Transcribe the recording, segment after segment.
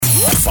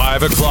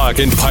5 o'clock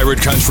in Pirate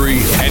Country,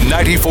 and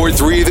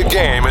 94.3 The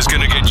Game is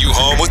going to get you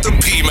home with the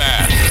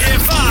P-Man. In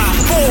 5,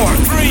 4,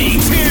 3, 2,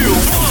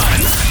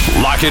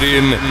 1. Lock it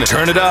in,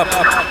 turn it up.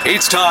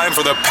 It's time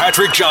for the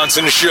Patrick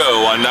Johnson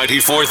Show on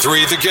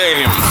 94.3 The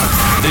Game.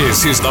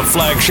 This is the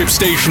flagship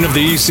station of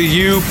the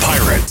ECU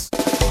Pirates.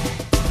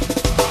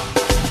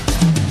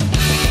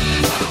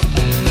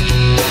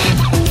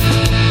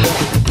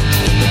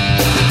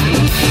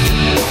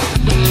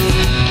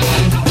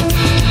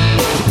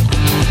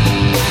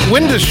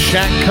 When does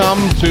Shaq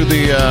come to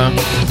the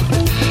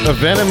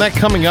event? Isn't that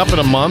coming up in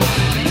a month?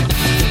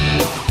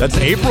 That's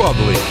April, I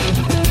believe.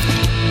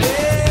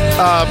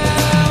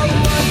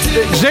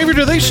 Xavier,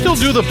 do they still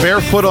do the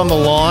barefoot on the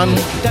lawn?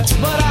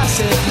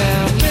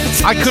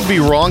 I could be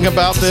wrong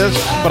about this,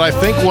 but I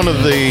think one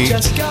of the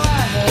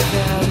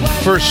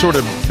first sort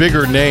of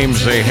bigger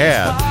names they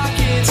had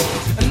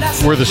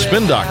were the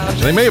Spin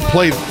Doctors. They may have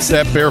played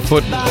that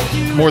barefoot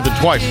more than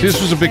twice. This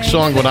was a big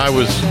song when I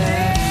was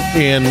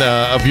in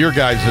of your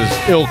guys'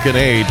 ilk and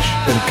age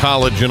in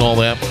college and all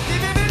that.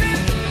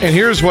 And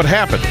here's what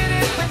happened.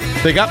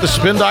 They got the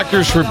Spin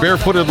Doctors for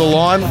Barefoot on the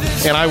Lawn,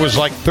 and I was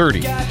like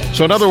 30.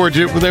 So in other words,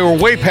 they were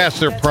way past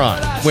their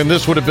prime when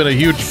this would have been a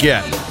huge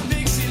get.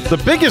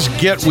 The biggest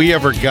get we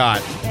ever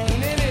got,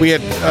 we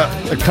had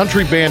a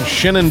country band,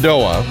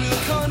 Shenandoah,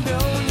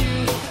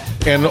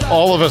 and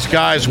all of us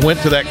guys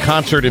went to that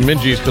concert in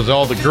Minji's because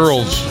all the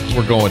girls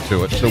were going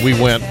to it. So we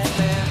went.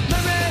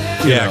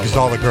 Yeah, because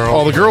all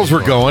the girls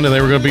were going, and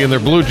they were going to be in their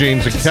blue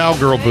jeans and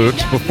cowgirl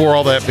boots before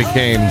all that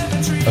became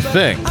a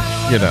thing,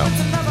 you know.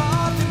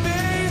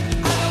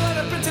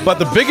 But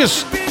the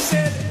biggest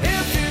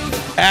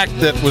act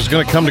that was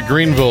going to come to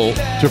Greenville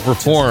to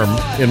perform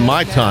in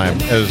my time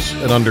as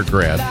an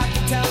undergrad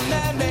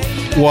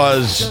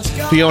was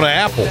Fiona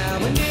Apple.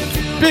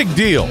 Big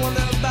deal.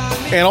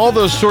 And all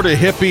those sort of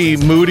hippie,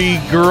 moody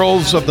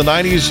girls of the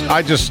 90s,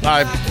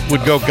 I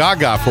would go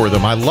gaga for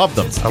them. I love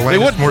them.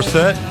 Alanis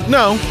Morissette?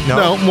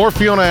 No, more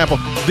Fiona Apple.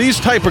 These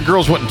type of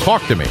girls wouldn't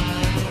talk to me.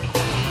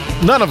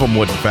 None of them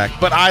would, in fact.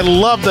 But I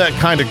love that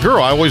kind of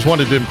girl. I always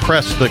wanted to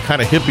impress the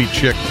kind of hippie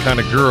chick kind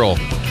of girl.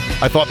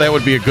 I thought that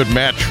would be a good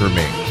match for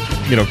me,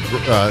 you know,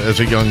 as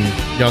a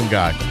young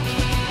guy.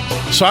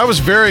 So I was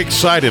very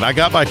excited. I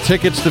got my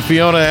tickets to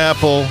Fiona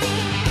Apple.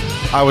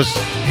 I was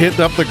hitting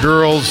up the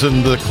girls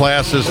and the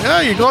classes.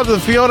 Hey, you going to the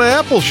Fiona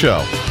Apple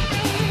show?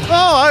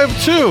 Oh, I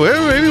have too.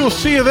 Maybe we'll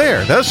see you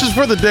there. This is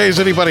for the days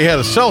anybody had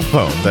a cell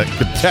phone that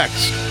could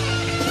text.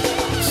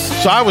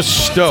 So I was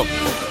stoked.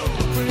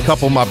 A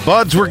couple of my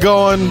buds were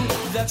going.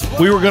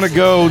 We were going to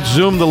go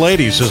Zoom the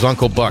ladies, as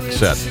Uncle Buck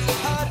said.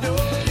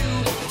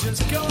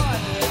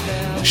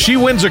 She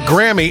wins a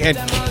Grammy and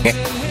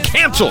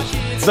cancels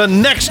the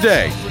next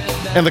day.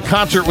 And the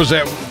concert was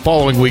that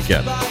following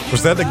weekend.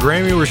 Was that the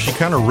Grammy where she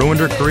kind of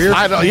ruined her career?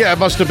 Yeah, it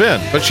must have been.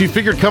 But she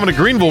figured coming to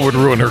Greenville would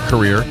ruin her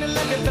career.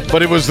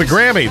 But it was the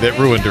Grammy that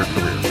ruined her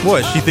career.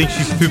 What, she thinks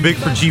she's too big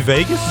for G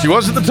Vegas? She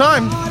was at the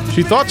time.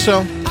 She thought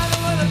so.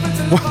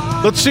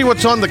 Well, let's see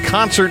what's on the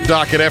concert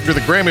docket after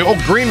the Grammy. Oh,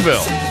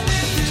 Greenville.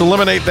 Let's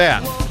eliminate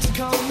that.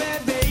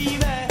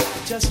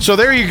 So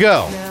there you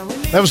go.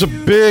 That was a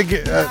big...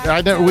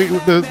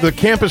 the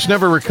campus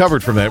never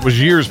recovered from that. It was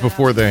years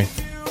before they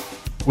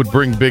would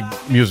bring big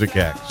music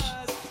acts.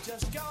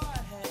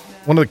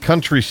 One of the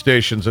country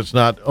stations that's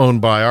not owned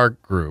by our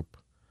group,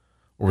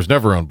 or was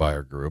never owned by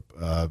our group,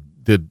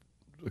 did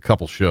a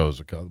couple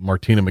shows,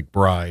 Martina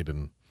McBride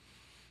and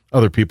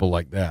other people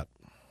like that.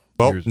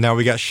 Well, now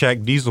we got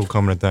Shaq Diesel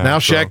coming to town. Now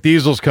Shaq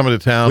Diesel's coming to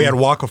town. We had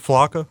Waka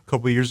Flocka a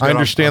couple of years ago. I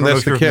understand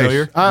that's the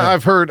case.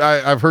 I've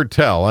heard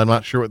tell. I'm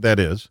not sure what that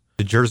is.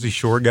 The Jersey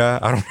Shore guy.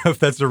 I don't know if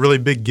that's a really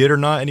big get or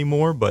not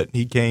anymore, but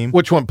he came.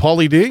 Which one,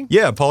 Pauly D?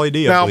 Yeah, Pauly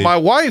D. Now, my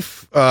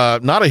wife,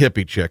 not a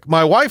hippie chick,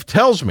 my wife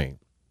tells me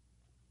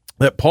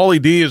that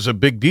Pauly D is a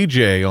big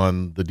DJ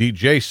on the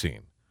DJ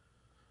scene.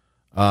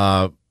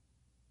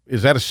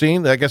 Is that a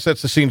scene? I guess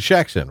that's the scene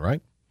Shaq's in,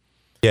 right?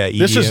 Yeah,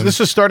 EDM. This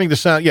is starting to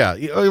sound, yeah,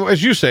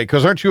 as you say,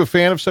 because aren't you a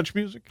fan of such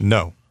music?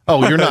 No.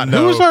 Oh, you're not.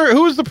 No.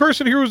 Who was the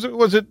person here?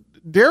 Was it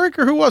Derek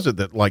or who was it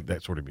that liked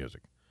that sort of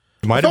music?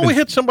 I thought we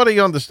hit somebody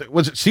on the...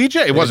 Was it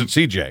CJ? It wasn't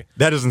CJ.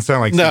 That doesn't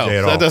sound like CJ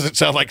at all. No, that doesn't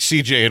sound like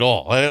CJ at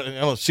all. I don't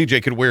know if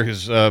CJ could wear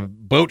his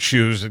boat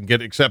shoes and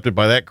get accepted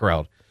by that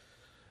crowd.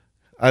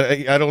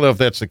 I don't know if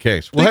that's the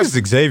case. I think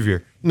it's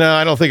Xavier. No,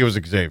 I don't think it was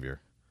Xavier.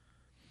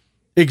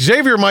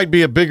 Xavier might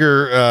be a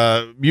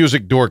bigger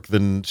music dork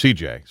than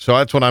CJ. So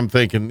that's what I'm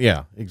thinking.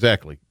 Yeah,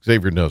 exactly.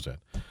 Xavier knows that.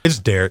 It's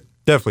Derek.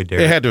 Definitely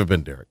Derek. It had to have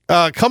been Derek.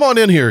 Come on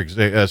in here,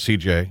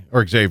 CJ,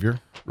 or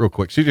Xavier, real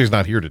quick. CJ's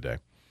not here today.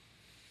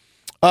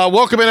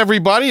 Welcome in,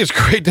 everybody. It's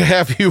great to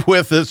have you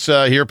with us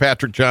here,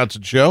 Patrick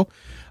Johnson Show.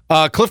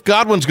 Cliff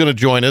Godwin's going to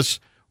join us.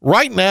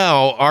 Right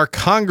now, our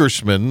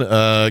congressman,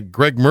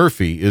 Greg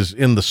Murphy, is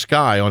in the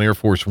sky on Air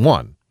Force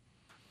One.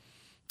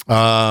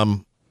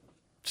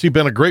 See,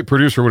 been a great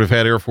producer, would have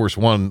had Air Force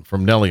One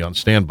from Nelly on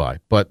standby,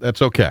 but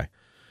that's okay.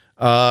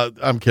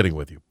 I'm kidding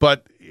with you.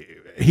 But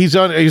he's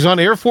on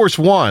Air Force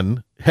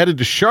One, headed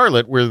to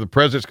Charlotte, where the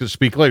president's going to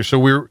speak later. So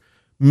we're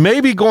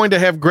Maybe going to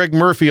have Greg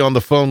Murphy on the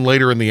phone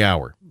later in the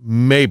hour.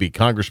 Maybe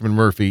Congressman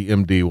Murphy,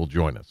 MD, will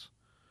join us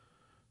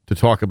to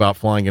talk about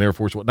flying in Air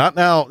Force One. Not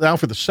now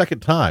for the second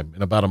time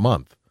in about a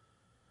month.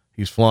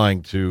 He's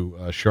flying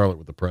to Charlotte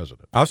with the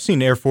president. I've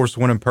seen Air Force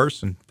One in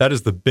person. That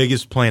is the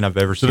biggest plane I've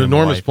ever seen. It's an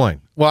enormous plane.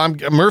 Well,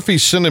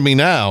 Murphy's sending me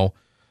now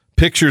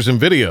pictures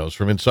and videos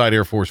from inside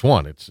Air Force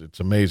One. It's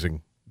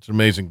amazing. It's an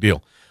amazing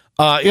deal.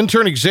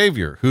 Intern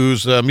Xavier,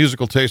 who's a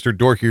musical taster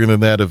dorkier than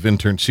that of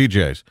intern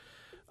CJ's,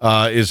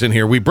 is in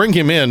here. We bring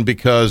him in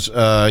because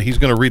he's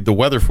going to read the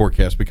weather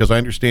forecast, because I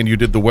understand you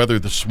did the weather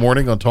this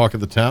morning on Talk of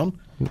the Town.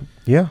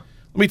 Yeah.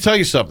 Let me tell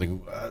you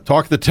something.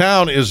 Talk of the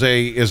Town is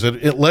a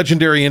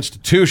legendary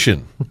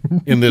institution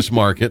in this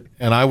market,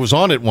 and I was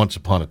on it once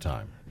upon a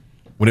time.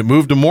 When it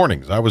moved to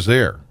mornings, I was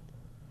there.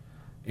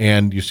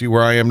 And you see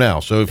where I am now.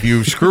 So if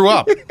you screw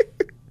up,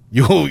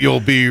 you'll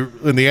be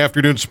in the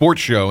afternoon sports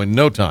show in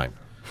no time.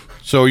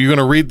 So are you going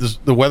to read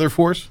the weather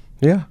for us?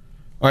 Yeah.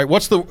 All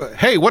right,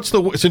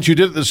 since you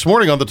did it this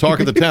morning on the Talk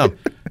of the Town,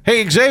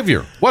 hey,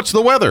 Xavier, what's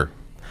the weather?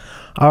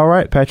 All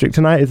right, Patrick,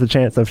 tonight is a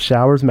chance of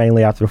showers,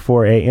 mainly after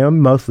 4 a.m.,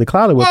 mostly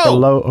cloudy with the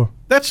low.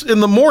 That's in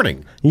the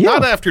morning, yeah.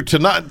 Not after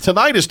tonight.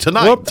 Tonight is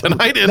tonight. Well,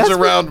 tonight ends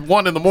around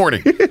 1 in the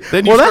morning.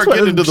 Then you start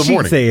getting into the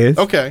morning. Says.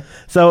 Okay.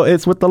 So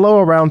it's with the low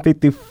around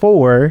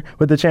 54,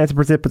 with the chance of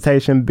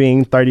precipitation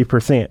being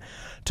 30%.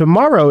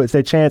 Tomorrow, it's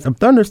a chance of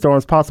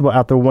thunderstorms possible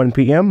after 1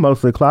 p.m.,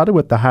 mostly cloudy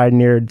with the high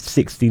near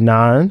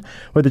 69,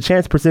 with the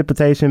chance of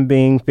precipitation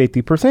being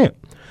 50%.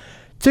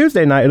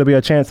 Tuesday night, it'll be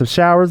a chance of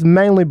showers,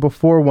 mainly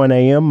before 1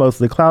 a.m.,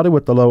 mostly cloudy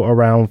with the low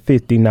around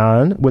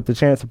 59, with the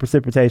chance of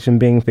precipitation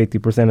being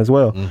 50% as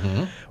well.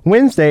 Mm-hmm.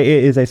 Wednesday,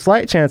 it is a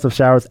slight chance of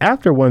showers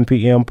after 1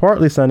 p.m.,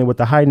 partly sunny with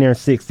the high near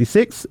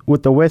 66,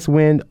 with the west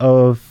wind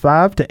of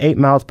 5 to 8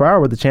 miles per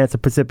hour, with the chance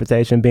of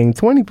precipitation being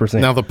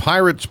 20%. Now, the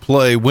Pirates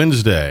play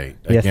Wednesday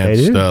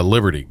against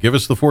Liberty. Give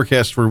us the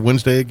forecast for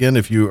Wednesday again,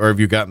 have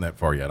you gotten that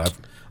far yet?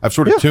 I've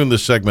sort of tuned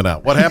this segment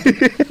out. What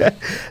happened?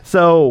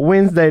 So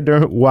Wednesday,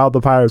 while the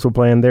Pirates were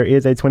playing, there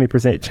is a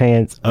 20%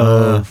 chance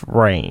of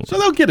rain. So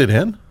they'll get it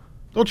in,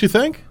 don't you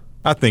think?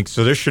 I think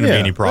so. There shouldn't be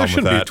any problem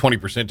with that. There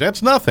shouldn't be a 20%.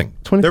 That's nothing.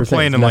 They're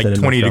playing in like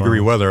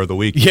 20-degree weather of the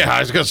week. Yeah, I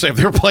was going to say, if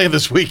they're playing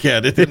this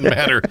weekend, it didn't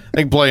matter.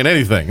 They can play in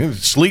anything.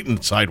 It's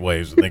sleeting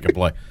sideways, and they can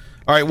play.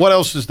 All right, what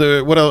else is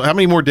there? How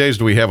many more days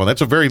do we have on?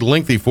 That's a very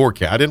lengthy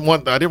forecast. I didn't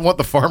want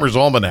the Farmer's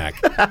Almanac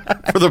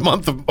for the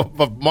month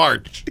of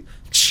March.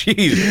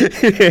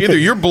 Jeez, either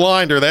you're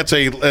blind or that's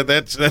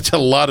a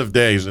lot of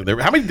days in there.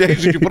 How many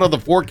days did you put on the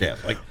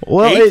forecast? Like,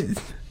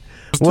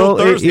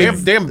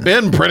 damn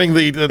Ben printing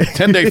the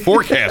 10-day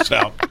forecast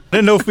out. I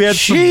didn't know if we had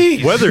some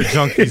weather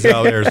junkies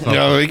out there or something.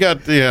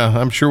 No,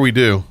 I'm sure we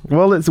do.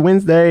 Well, it's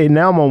Wednesday.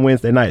 Now I'm on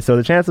Wednesday night, so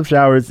the chance of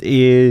showers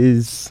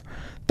is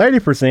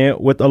 30%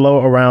 with a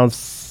low around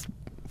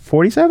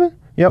 47.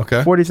 Yep,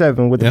 okay.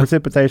 47 with the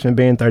precipitation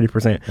being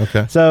 30%.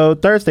 Okay. So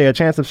Thursday, a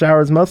chance of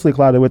showers, mostly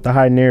cloudy with the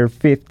high near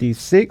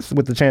 56,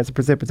 with the chance of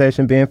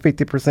precipitation being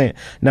 50%.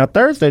 Now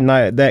Thursday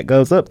night, that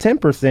goes up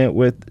 10%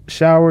 with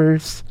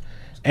showers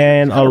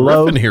and a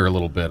low in here a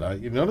little bit.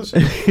 You notice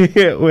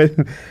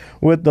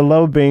with the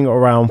low being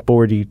around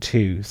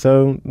 42.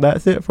 So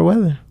that's it for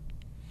weather.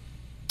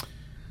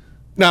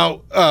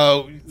 Now,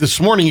 this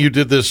morning you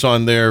did this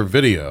on their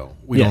video.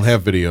 We don't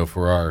have video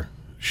for our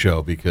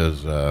show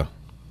because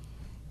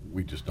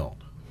we just don't.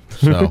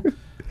 So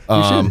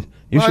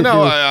I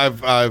know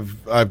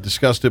I've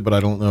discussed it, but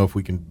I don't know if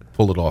we can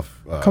pull it off.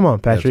 Come on,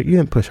 Patrick, you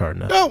didn't push hard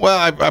enough. No,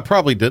 well, I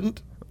probably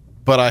didn't,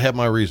 but I have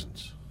my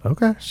reasons.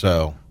 Okay.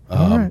 So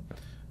all right.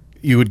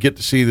 You would get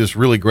to see this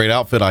really great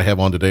outfit I have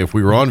on today if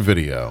we were on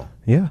video.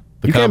 Yeah.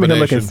 You came in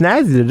looking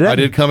snazzy today. I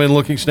did come in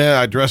looking snazzy.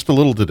 I dressed a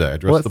little today. I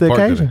dressed What's the part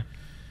occasion?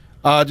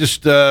 Today.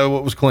 Just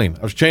what was clean.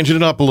 I was changing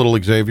it up a little,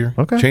 Xavier.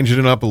 Okay. Changing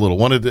it up a little.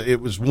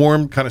 It was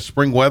warm, kind of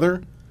spring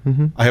weather.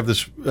 Mm-hmm. I have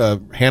this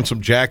handsome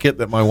jacket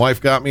that my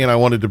wife got me, and I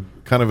wanted to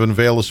kind of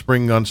unveil a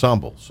spring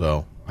ensemble.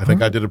 So I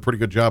think I did a pretty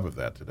good job of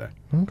that today.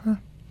 Okay.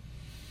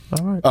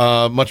 All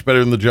right. Much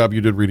better than the job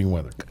you did reading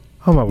weather.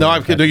 Oh, my no,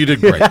 you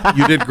did great.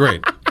 You did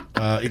great.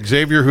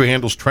 Xavier, who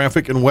handles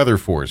traffic and weather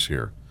for us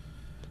here.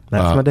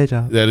 That's my day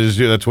job.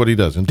 That's what he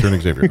does, intern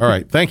Xavier. All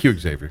right. Thank you,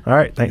 Xavier. All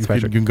right. Thanks,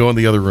 Patrick. You can go in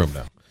the other room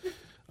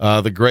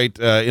now. The great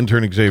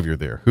intern Xavier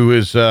there,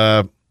 who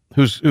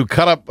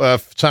cut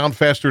up sound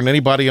faster than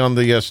anybody on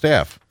the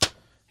staff.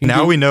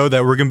 Now we know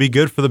that we're going to be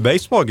good for the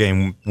baseball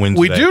game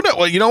Wednesday. We do know.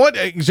 Well, you know what?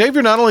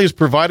 Xavier not only has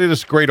provided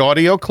us great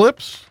audio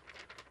clips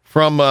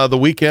from the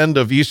weekend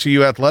of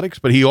ECU athletics,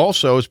 but he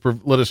also has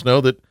let us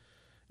know that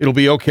it'll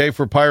be okay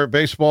for Pirate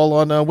baseball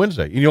on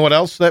Wednesday. You know what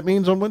else that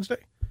means on Wednesday?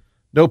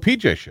 No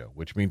PJ show,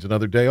 which means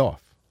another day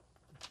off,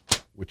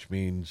 which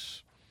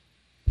means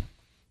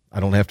I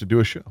don't have to do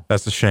a show.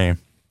 That's a shame.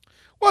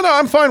 Well, no,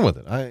 I'm fine with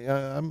it.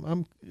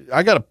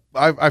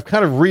 I've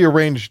kind of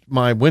rearranged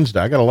my Wednesday.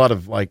 I got a lot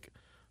of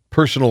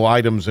personal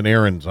items and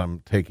errands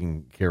I'm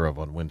taking care of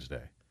on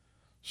Wednesday,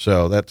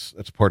 so that's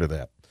part of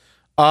that.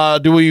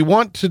 Do we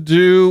want to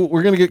do?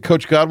 We're going to get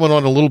Coach Godwin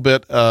on a little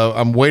bit.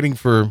 I'm waiting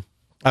for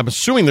I'm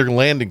assuming they're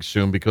landing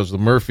soon because the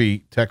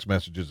Murphy text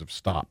messages have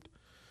stopped.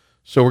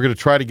 So we're going to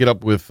try to get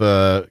up with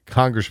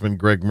Congressman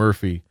Greg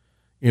Murphy,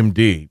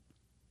 MD,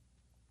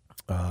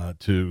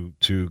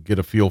 to get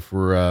a feel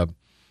for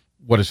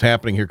what is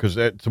happening here, because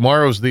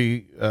tomorrow's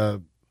the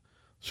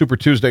Super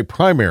Tuesday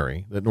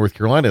primary that North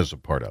Carolina is a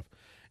part of.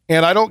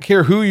 And I don't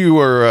care who you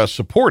are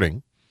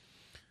supporting,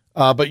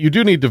 but you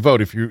do need to vote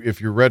if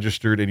you're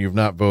registered and you've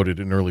not voted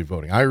in early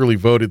voting. I early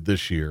voted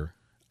this year.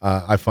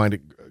 I find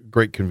it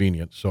great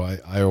convenience, so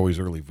I always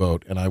early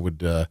vote. And I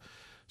would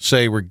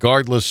say,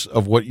 regardless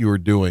of what you are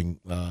doing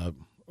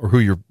or who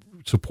you're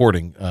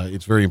supporting,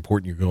 it's very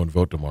important you go and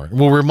vote tomorrow. And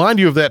we'll remind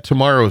you of that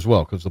tomorrow as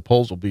well, because the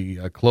polls will be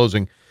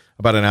closing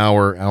about an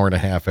hour and a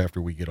half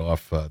after we get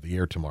off the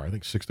air tomorrow. I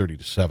think 6:30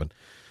 to 7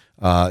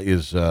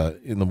 is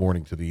in the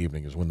morning to the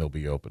evening is when they'll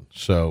be open.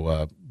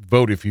 So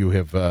vote if you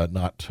have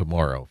not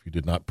tomorrow, if you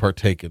did not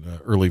partake in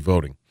early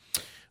voting.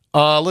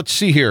 Let's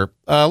see here.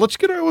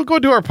 We'll go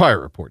do our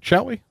Pirate Report,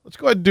 shall we? Let's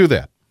go ahead and do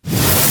that.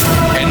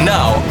 And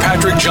now,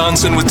 Patrick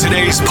Johnson with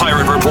today's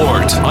Pirate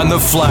Report on the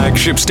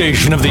flagship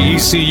station of the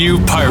ECU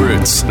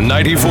Pirates,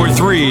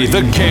 94.3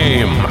 The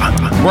Game.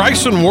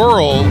 Bryson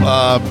Worrell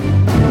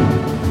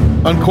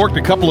uncorked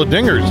a couple of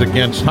dingers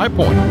against High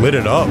Point. Lit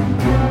it up.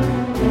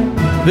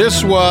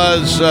 This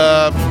was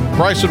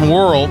Bryson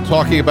Worrell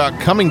talking about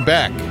coming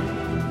back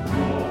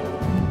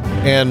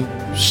and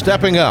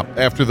stepping up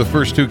after the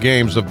first two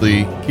games of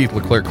the Keith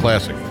LeClaire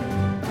Classic,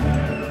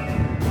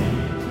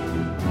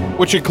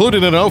 which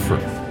included an offer.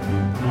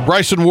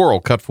 Bryson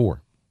Worrell, cut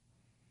 4.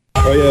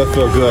 Oh, yeah, I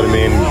feel good. I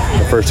mean,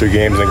 the first two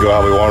games didn't go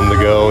how we wanted them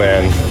to go,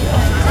 and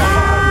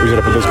we got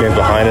to put those games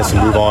behind us and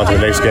move on to the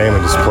next game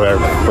and just play our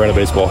brand of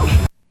baseball.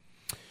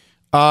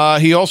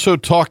 He also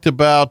talked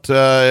about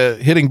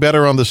hitting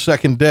better on the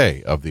second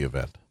day of the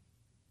event.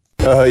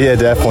 Yeah,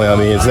 definitely. I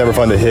mean, it's never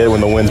fun to hit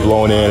when the wind's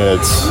blowing in and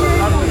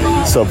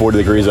it's sub 40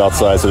 degrees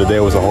outside, so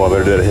today was a whole lot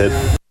better day to hit.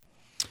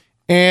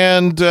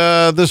 And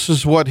this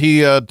is what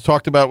he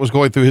talked about was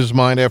going through his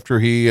mind after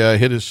he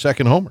hit his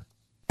second homer.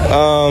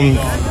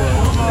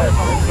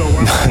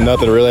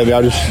 Nothing really. I mean,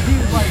 I'm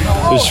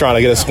just trying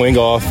to get a swing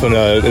off and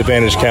an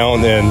advantage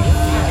count, and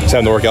it's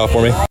having to work out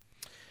for me.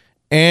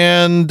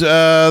 And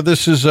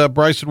this is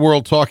Bryson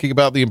Worrell talking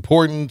about the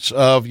importance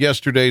of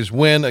yesterday's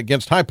win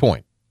against High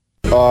Point.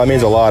 It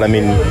means a lot. I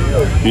mean,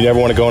 you never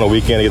want to go on a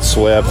weekend and get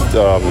swept,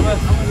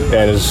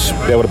 and just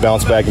be able to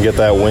bounce back and get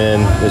that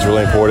win is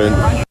really important.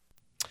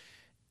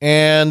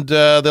 And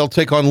they'll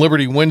take on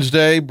Liberty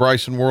Wednesday.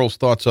 Bryson Worrell's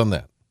thoughts on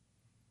that.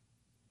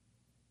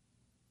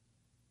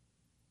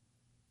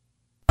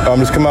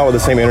 Just come out with the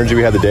same energy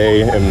we had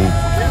today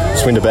and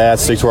swing the bat,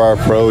 stick to our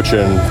approach,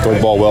 and throw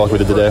the ball well like we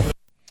did today.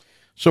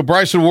 So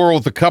Bryson Worrell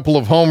with a couple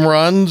of home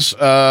runs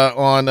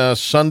on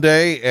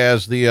Sunday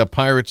as the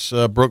Pirates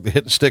broke the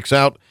hit and sticks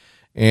out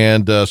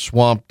and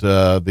swamped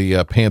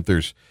the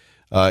Panthers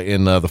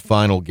in the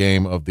final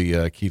game of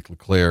the Keith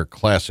LeClaire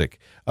Classic.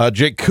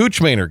 Jake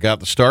Kuchmaner got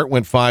the start,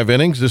 went 5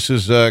 innings. This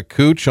is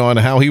Kuch on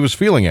how he was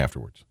feeling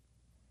afterwards.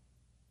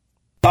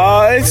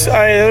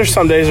 There's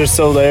some days are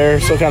still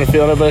there, still kind of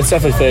feeling it, but it's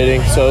definitely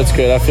fading, so it's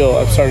good.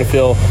 I'm starting to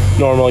feel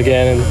normal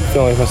again and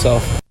feeling like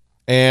myself.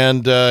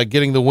 And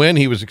getting the win,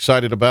 he was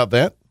excited about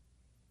that.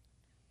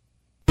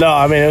 No,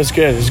 I mean, it was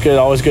good. It was good.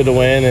 Always good to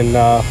win, and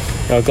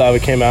glad we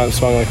came out and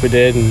swung like we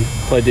did and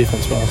played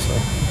defense well. So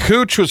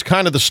Kuch was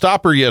kind of the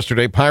stopper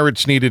yesterday.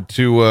 Pirates needed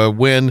to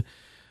win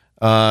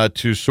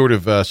to sort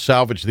of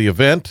salvage the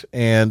event,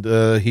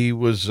 and he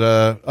was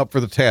up for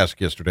the task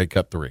yesterday,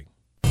 cut 3.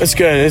 It's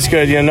good. It's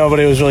good.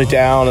 Nobody was really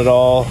down at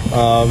all.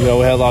 We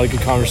had a lot of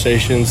good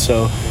conversations,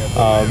 so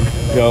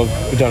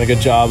we've done a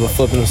good job of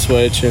flipping the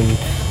switch and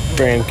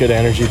bringing good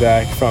energy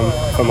back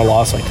from a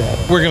loss like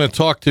that. We're going to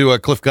talk to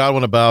Cliff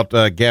Godwin about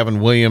Gavin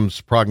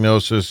Williams'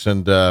 prognosis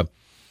and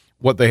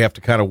what they have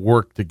to kind of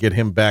work to get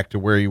him back to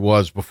where he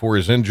was before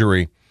his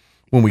injury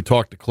when we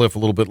talk to Cliff a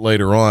little bit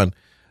later on.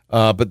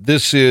 But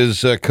this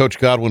is Coach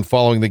Godwin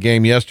following the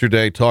game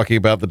yesterday, talking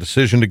about the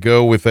decision to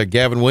go with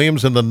Gavin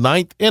Williams in the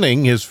 9th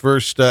inning, his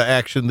first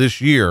action this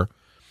year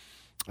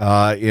in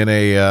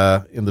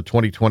the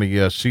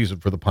 2020 season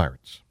for the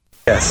Pirates.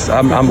 Yes,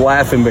 I'm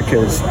laughing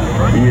because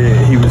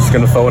he was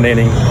going to throw an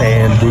inning,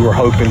 and we were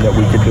hoping that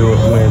we could do it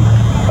when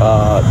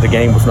the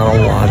game was not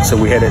on the line. So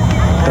we had it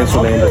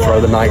penciled in to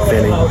throw the 9th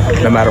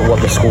inning, no matter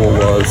what the score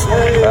was.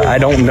 I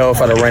don't know if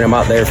I'd have ran him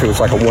out there if it was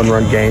like a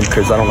 1-run game,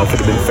 because I don't know if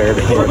it would have been fair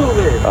to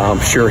him. I'm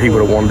sure he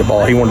would have wanted the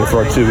ball. He wanted to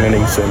throw 2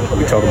 innings, and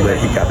we told him that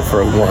he got to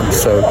throw 1.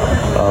 So,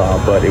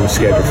 but it was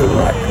scheduled for the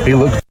night. He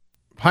looked.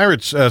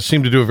 Pirates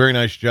seem to do a very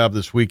nice job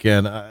this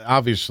weekend.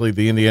 Obviously,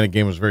 the Indiana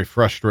game was very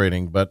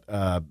frustrating, but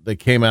they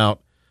came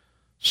out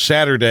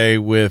Saturday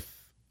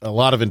with a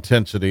lot of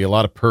intensity, a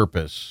lot of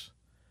purpose,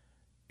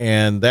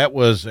 and that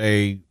was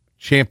a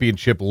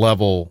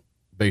championship-level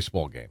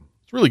baseball game.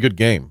 It's a really good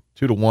game,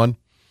 2-1.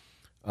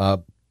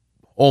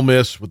 Ole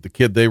Miss with the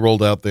kid they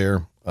rolled out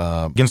there.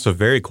 Against a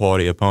very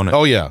quality opponent.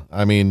 Oh, yeah.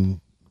 I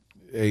mean,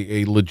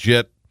 a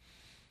legit,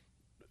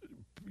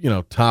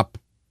 top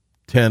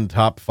 10,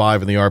 top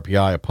 5 in the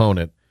RPI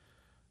opponent.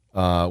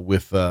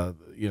 with a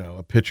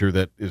pitcher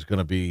that is going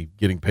to be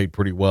getting paid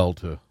pretty well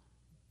to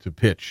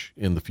pitch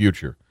in the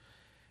future.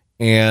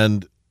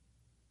 And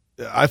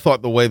I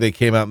thought the way they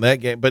came out in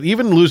that game, but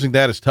even losing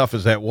that as tough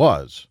as that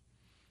was,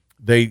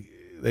 they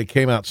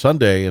came out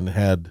Sunday and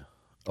had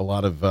a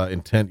lot of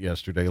intent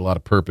yesterday, a lot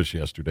of purpose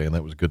yesterday, and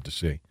that was good to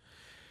see.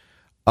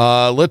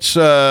 Let's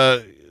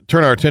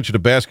turn our attention to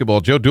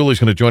basketball. Joe Dooley's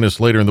going to join us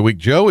later in the week.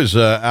 Joe is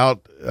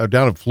out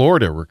down in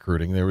Florida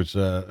recruiting. There was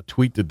a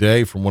tweet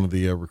today from one of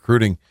the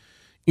recruiting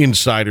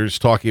insiders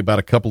talking about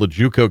a couple of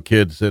JUCO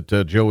kids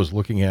that Joe was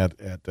looking at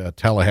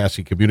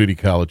Tallahassee Community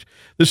College.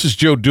 This is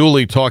Joe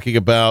Dooley talking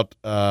about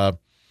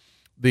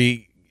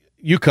the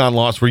UConn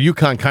loss, where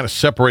UConn kind of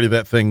separated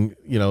that thing,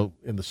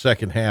 in the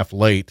second half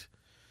late,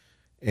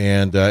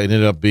 and it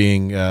ended up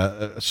being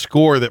a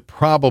score that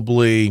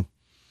probably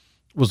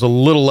was a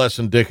little less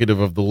indicative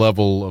of the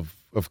level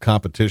of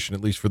competition,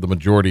 at least for the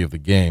majority of the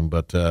game.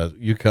 But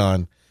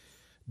UConn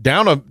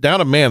down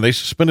a man. They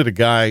suspended a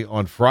guy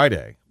on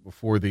Friday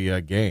before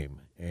the game,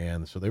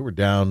 and so they were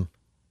down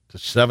to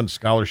 7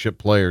 scholarship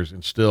players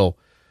and still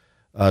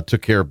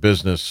took care of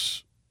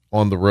business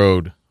on the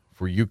road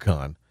for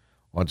UConn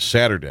on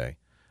Saturday.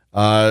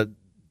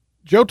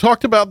 Joe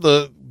talked about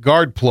the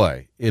guard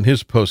play in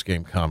his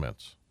post-game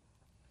comments.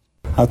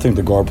 I think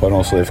the guard play, and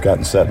also they've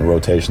gotten set in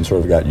rotation,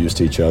 sort of got used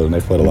to each other, and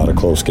they've played a lot of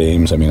close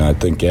games. I mean, I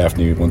think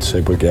Gaffney, once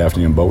they put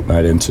Gaffney and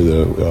Boatnight into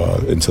the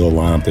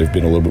lineup, they've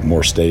been a little bit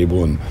more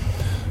stable, and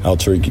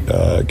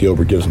Alteri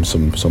Gilbert gives them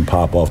some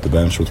pop off the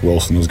bench with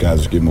Wilson. Those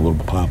guys give him a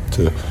little pop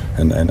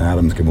and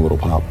Adams give him a little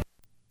pop.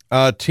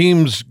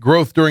 Team's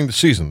growth during the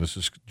season. This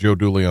is Joe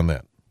Dooley on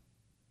that.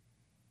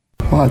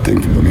 Well, I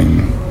think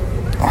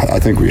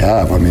we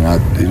have. I mean, I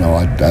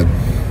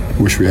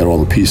wish we had all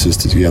the pieces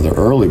together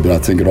early, but I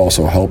think it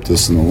also helped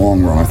us in the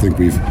long run. I think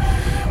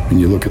when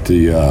you look at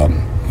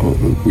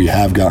we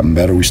have gotten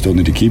better. We still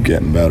need to keep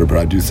getting better, but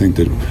I do think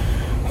that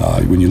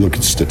when you look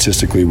at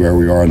statistically where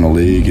we are in the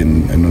league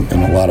and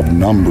a lot of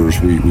numbers,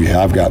 we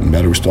have gotten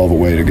better. We still have a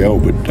way to go,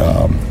 but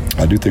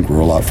I do think we're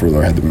a lot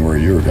further ahead than we were a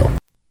year ago.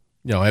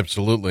 No,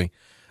 absolutely.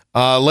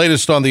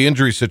 Latest on the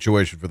injury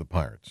situation for the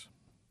Pirates.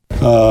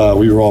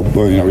 We were all,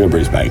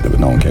 everybody's banged up, but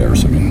no one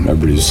cares. I mean,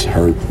 everybody's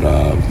hurt.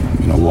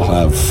 We'll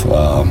have,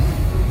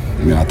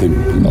 I think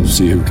we'll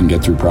see who can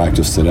get through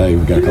practice today.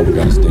 We've got a couple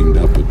guys dinged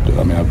up, but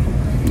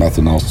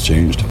nothing else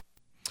changed.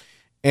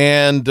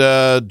 And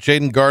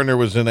Jaden Gardner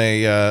was in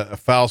a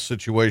foul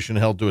situation,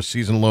 held to a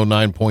season-low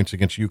 9 points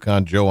against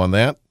UConn. Joe, on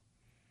that?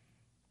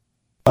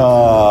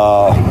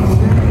 A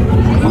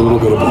little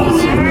bit of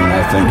both.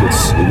 I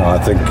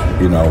think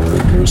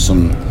there's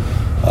some.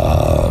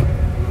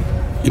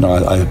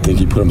 I think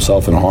he put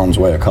himself in harm's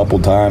way a couple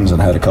times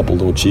and had a couple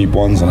little cheap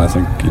ones, and I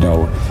think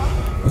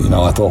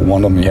I thought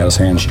one of them he had his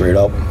hand straight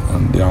up,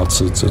 and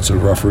it's a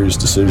referee's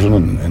decision,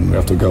 and we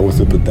have to go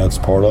with it, but that's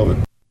part of it.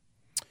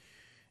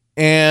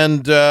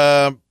 And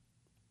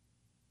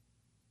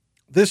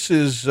this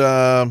is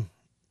Charles.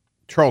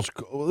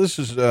 This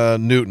is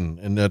Newton,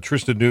 and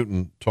Tristan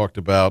Newton talked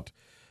about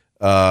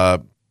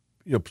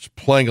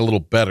playing a little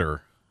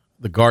better,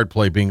 the guard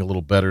play being a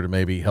little better to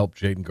maybe help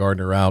Jaden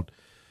Gardner out.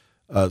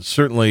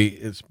 Certainly,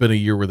 it's been a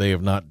year where they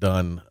have not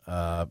done.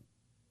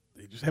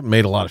 They just haven't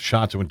made a lot of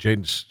shots, and when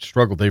Jaden's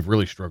struggled, they've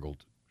really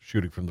struggled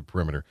shooting from the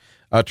perimeter.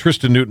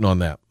 Tristan Newton on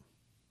that.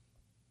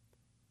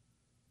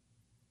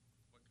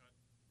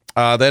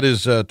 That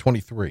is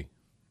 23,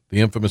 the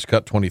infamous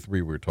cut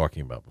 23 we were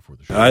talking about before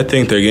the show. I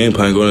think their game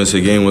plan going into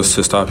the game was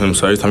to stop him.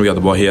 So every time he got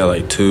the ball, he had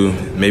like 2,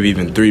 maybe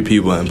even 3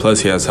 people, and plus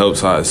he has help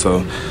size.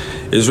 So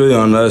it's really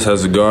on us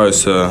as the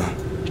guards to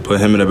put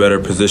him in a better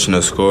position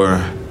to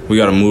score. We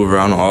got to move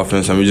around the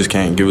offense, and we just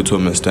can't give it to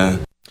him and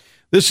stand.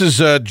 This is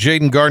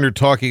Jaden Gardner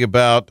talking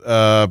about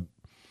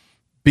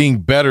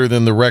being better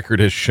than the record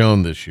has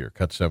shown this year,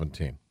 cut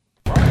 17.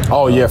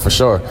 Oh, yeah, for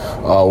sure.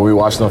 We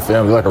watched them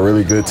film. We're like a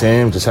really good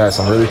team, just had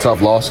some really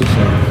tough losses.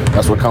 And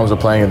that's what comes with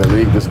playing in the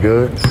league this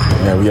good.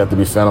 And we have to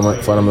be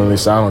fundamentally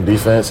sound on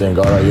defense and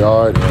guard our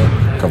yard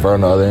and convert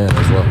on the other end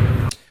as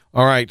well.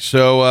 All right,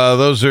 so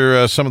those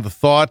are some of the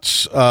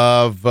thoughts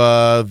of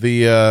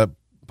the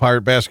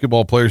Pirate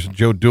basketball players and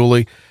Joe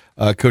Dooley.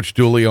 Coach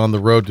Dooley on the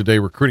road today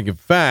recruiting. In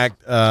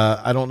fact,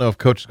 I don't know if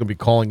Coach is going to be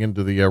calling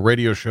into the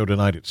radio show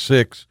tonight at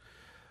 6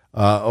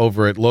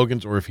 over at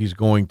Logan's, or if he's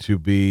going to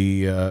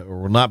be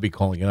or will not be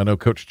calling in. I know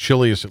Coach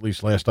Chilius, at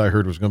least last I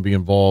heard, was going to be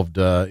involved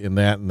in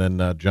that, and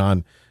then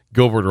John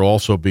Gilbert will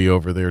also be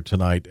over there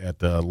tonight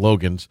at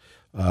Logan's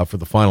for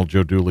the final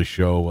Joe Dooley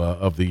show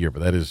of the year.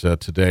 But that is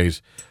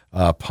today's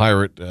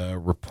Pirate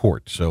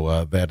report.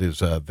 So that is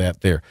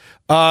that there.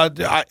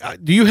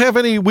 Do you have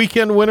any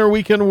weekend winner,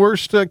 weekend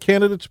worst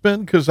candidates,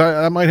 Ben? Because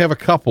I might have a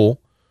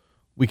couple.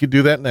 We could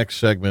do that next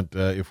segment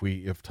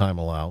if time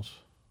allows.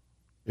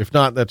 If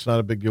not, that's not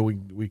a big deal.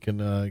 We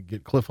can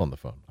get Cliff on the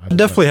phone. I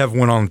definitely have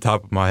one on the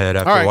top of my head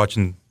after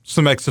watching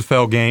some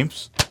XFL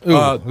games.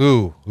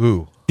 Ooh.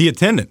 The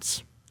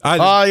attendance.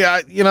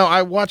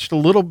 I watched a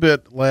little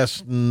bit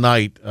last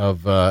night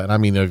of, and I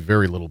mean a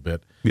very little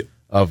bit,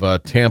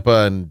 of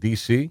Tampa and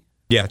DC.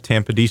 Yeah,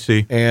 Tampa,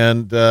 D.C.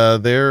 And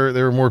there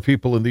were more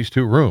people in these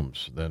two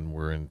rooms than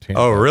were in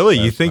Tampa. Oh, really?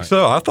 You think night.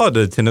 so? I thought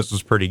the attendance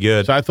was pretty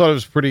good. So I thought it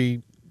was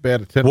pretty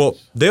bad attendance. Well,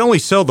 they only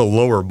sell the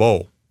lower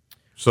bowl.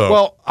 So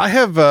Well, I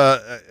have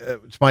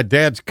it's my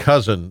dad's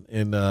cousin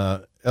in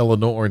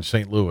Illinois or in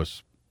St.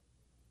 Louis,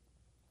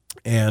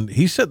 and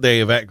he said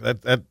they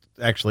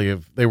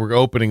they were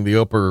opening the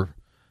upper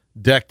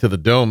deck to the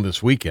dome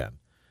this weekend.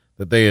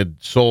 That they had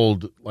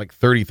sold like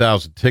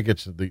 30,000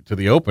 tickets to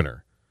the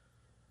opener,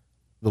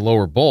 the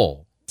lower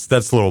bowl.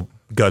 that's a little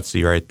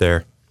gutsy right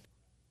there.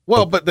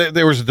 Well, but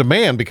there was a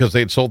demand because they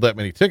had sold that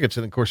many tickets,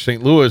 and of course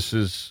St. Louis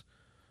is,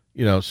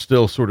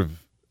 still sort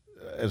of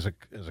as a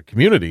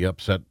community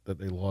upset that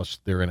they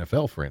lost their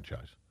NFL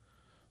franchise.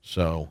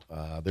 So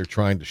they're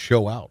trying to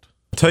show out.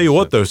 I'll tell you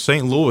what, though,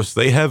 St. Louis,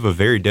 they have a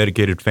very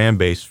dedicated fan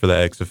base for the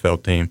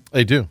XFL team.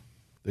 They do.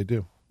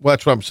 Well,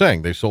 that's what I'm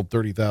saying. They sold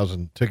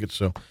 30,000 tickets,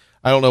 so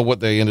I don't know what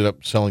they ended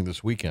up selling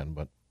this weekend,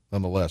 but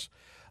nonetheless.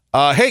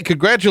 Hey,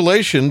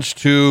 congratulations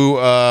to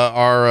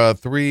our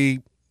three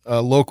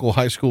local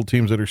high school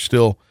teams that are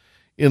still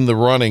in the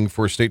running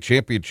for a state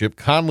championship.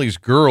 Conley's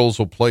girls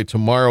will play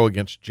tomorrow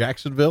against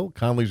Jacksonville.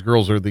 Conley's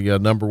girls are the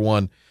number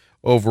one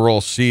overall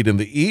seed in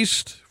the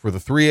East for the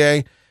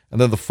 3A. And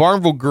then the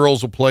Farmville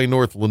girls will play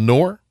North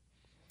Lenoir.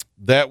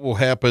 That will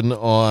happen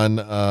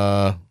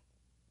on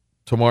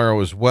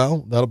tomorrow as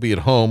well. That'll be at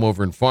home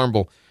over in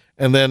Farmville.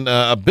 And then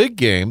a big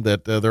game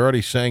that they're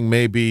already saying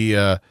maybe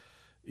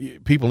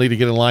people need to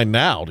get in line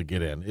now to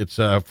get in. It's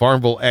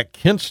Farmville at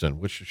Kinston,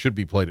 which should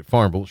be played at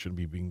Farmville. It shouldn't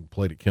be being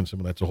played at Kinston,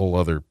 but that's a whole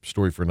other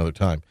story for another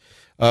time.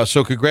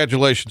 So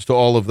congratulations to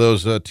all of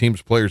those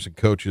teams, players, and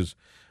coaches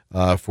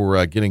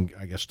for getting,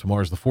 I guess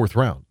tomorrow's the fourth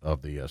round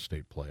of the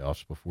state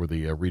playoffs before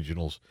the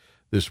regionals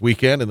this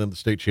weekend, and then the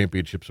state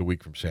championships a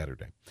week from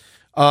Saturday.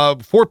 4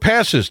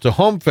 passes to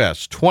Home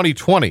Fest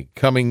 2020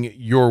 coming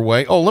your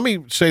way. Oh, let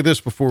me say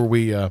this before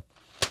we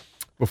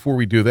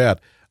do that.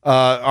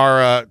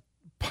 Our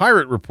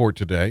Pirate Report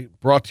today,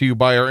 brought to you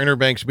by our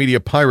Interbanks Media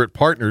Pirate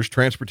partners,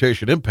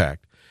 Transportation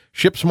Impact,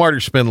 Ship Smarter,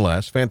 Spend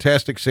Less,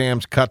 Fantastic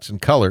Sam's Cuts and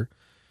Color,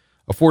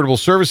 Affordable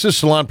Services,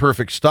 Salon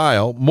Perfect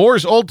Style,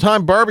 Moore's Old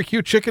Time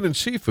Barbecue, Chicken and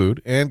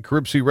Seafood, and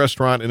Carib Sea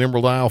Restaurant in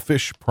Emerald Isle,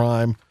 Fish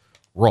Prime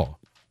Raw.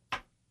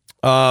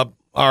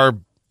 Our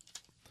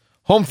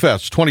Home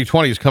Fest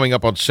 2020 is coming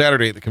up on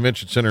Saturday at the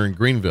Convention Center in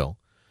Greenville,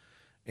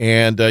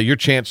 and your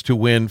chance to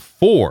win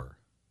 4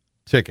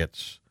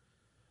 tickets,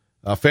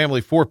 a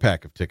family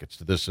 4-pack of tickets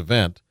to this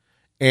event.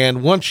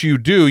 And once you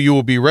do, you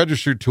will be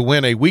registered to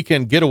win a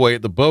weekend getaway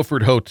at the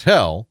Beaufort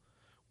Hotel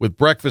with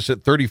breakfast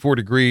at 34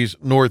 Degrees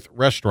North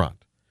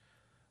Restaurant.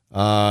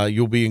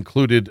 You'll be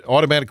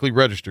automatically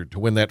registered to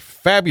win that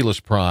fabulous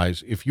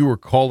prize if you are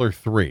caller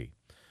 3.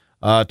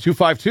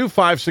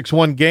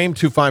 252-561-GAME,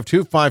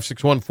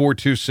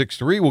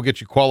 252-561-4263 will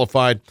get you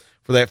qualified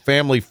for that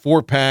family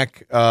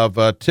 4-pack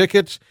of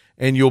tickets,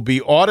 and you'll be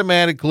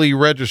automatically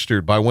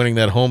registered by winning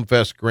that Home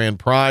Fest grand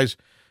prize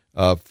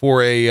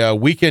for a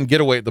weekend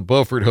getaway at the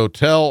Beaufort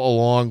Hotel,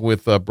 along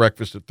with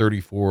breakfast at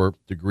 34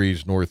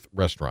 Degrees North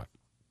Restaurant.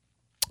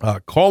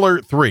 Caller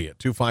 3 at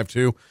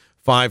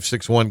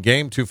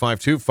 252-561-GAME,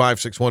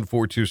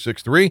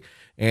 252-561-4263,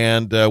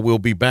 and we'll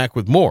be back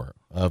with more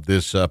of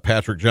this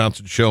Patrick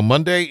Johnson Show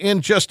Monday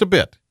in just a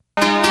bit.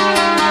 Among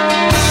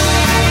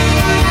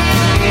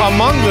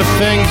the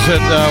things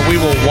that we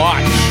will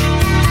watch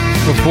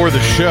before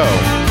the show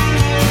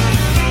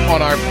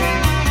on our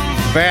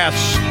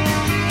vast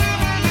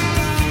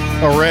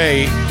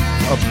array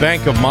of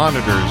bank of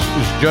monitors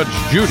is Judge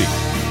Judy.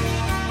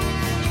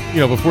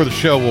 Before the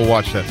show, we'll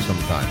watch that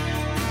sometime.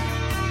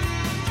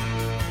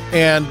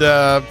 And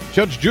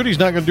Judge Judy's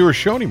not going to do her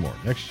show anymore.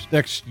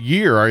 Next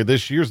year, or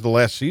this year's the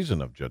last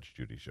season of Judge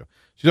Judy's show.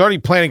 She's already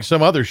planning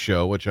some other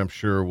show, which I'm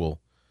sure will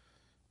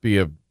be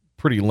a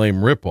pretty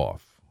lame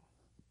ripoff.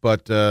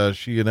 But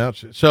she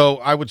announced it. So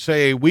I would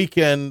say a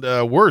weekend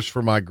worse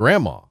for my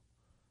Grandma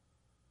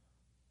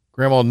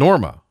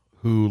Norma,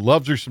 who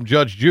loves her some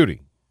Judge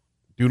Judy.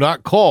 Do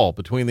not call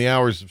between the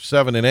hours of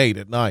 7 and 8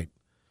 at night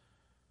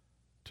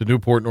to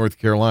Newport, North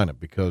Carolina,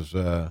 because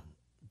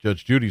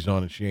Judge Judy's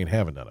on and she ain't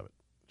having none of it.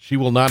 She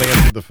will not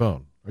answer the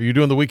phone. Are you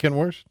doing the weekend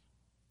worst?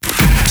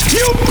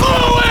 You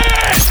blew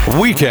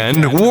it!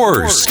 Weekend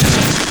worst.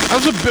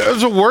 That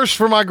was a worst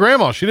for my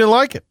grandma. She didn't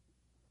like it.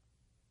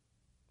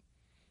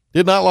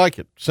 Did not like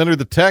it. Sent her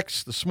the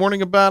text this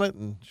morning about it,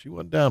 and she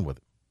wasn't down with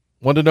it.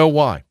 Wanted to know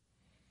why.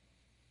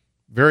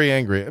 Very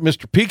angry.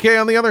 Mr.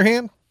 PK, on the other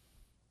hand,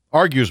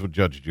 argues with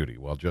Judge Judy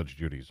while Judge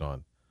Judy's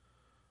on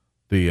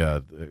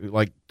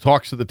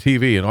talks to the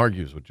TV and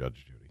argues with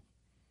Judge Judy.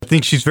 I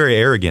think she's very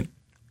arrogant.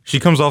 She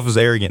comes off as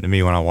arrogant to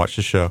me when I watch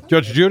the show.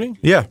 Judge Judy?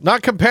 Yeah.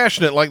 Not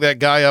compassionate like that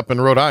guy up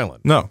in Rhode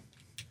Island. No.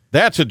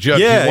 That's a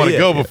judge you want to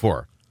go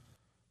before.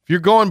 If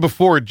you're going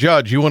before a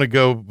judge, you want to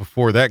go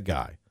before that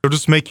guy. Or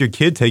just make your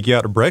kid take you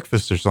out to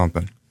breakfast or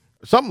something.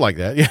 Something like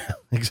that. Yeah,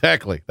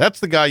 exactly. That's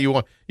the guy you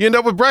want. You end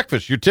up with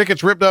breakfast. Your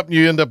ticket's ripped up and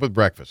you end up with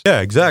breakfast. Yeah,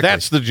 exactly.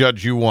 That's the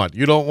judge you want.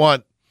 You don't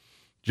want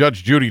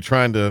Judge Judy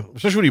trying to,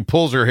 especially when he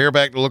pulls her hair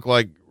back to look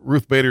like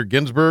Ruth Bader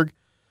Ginsburg.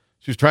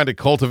 She was trying to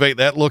cultivate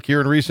that look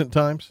here in recent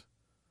times.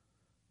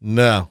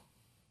 No.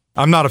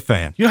 I'm not a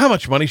fan. You know how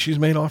much money she's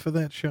made off of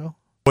that show?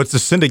 Well, it's a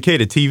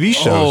syndicated TV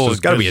show, so it's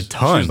got to be a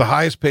ton. She's the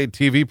highest paid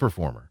TV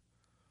performer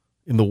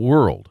in the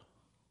world.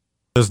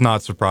 Does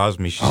not surprise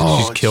me.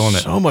 She's killing it.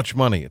 So much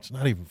money. It's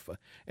not even fun.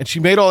 And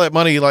she made all that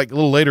money like a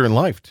little later in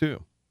life,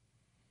 too.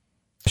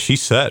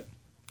 She's set.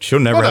 She'll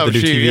never have to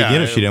do TV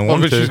again if she didn't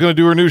want to. She's going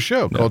to do her new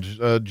show called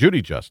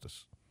Judy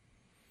Justice.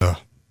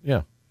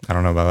 Yeah. I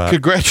don't know about that.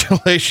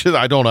 Congratulations.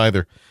 I don't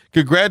either.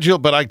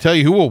 But I tell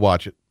you who will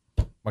watch it.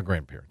 My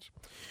grandparents.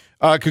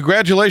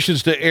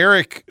 Congratulations to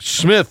Eric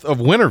Smith of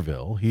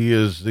Winterville. He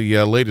is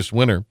the latest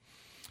winner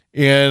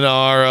in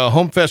our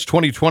HomeFest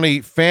 2020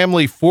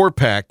 Family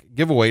 4-Pack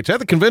giveaway. It's at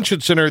the Convention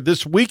Center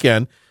this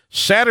weekend,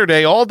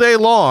 Saturday, all day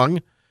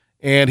long,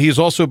 and he's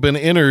also been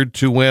entered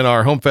to win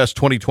our HomeFest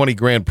 2020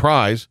 grand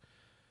prize.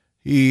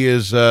 He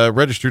is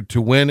registered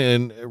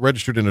in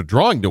a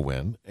drawing to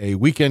win a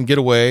weekend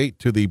getaway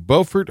to the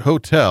Beaufort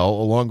Hotel,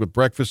 along with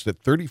breakfast at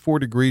 34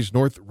 Degrees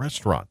North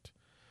Restaurant.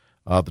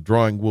 The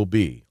drawing will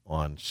be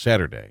on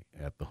Saturday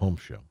at the home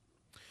show.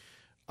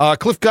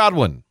 Cliff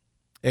Godwin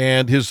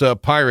and his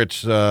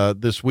Pirates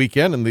this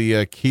weekend in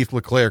the Keith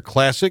LeClaire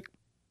Classic.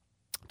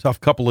 Tough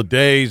couple of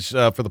days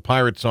for the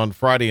Pirates on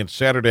Friday and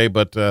Saturday,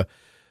 but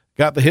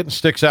got the hit and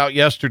sticks out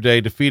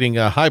yesterday, defeating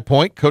High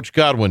Point. Coach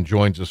Godwin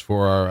joins us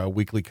for our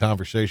weekly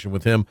conversation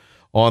with him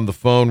on the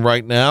phone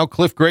right now.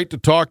 Cliff, great to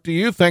talk to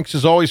you. Thanks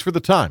as always for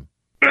the time.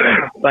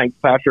 Thanks,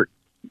 Patrick.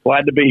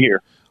 Glad to be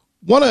here.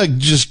 Want to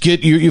just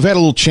get you, you've had a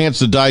little chance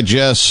to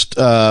digest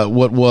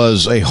what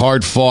was a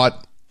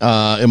hard-fought,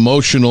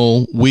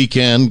 emotional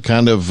weekend,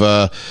 kind of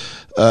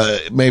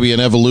maybe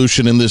an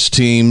evolution in this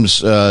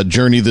team's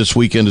journey this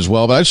weekend as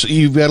well. But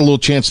you've had a little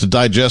chance to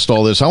digest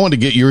all this. I want to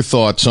get your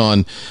thoughts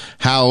on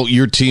how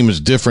your team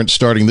is different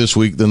starting this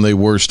week than they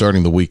were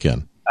starting the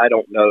weekend. I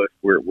don't know if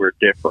we're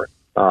different.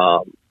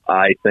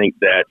 I think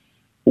that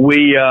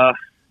we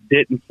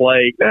didn't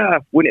play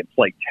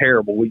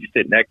terrible. We just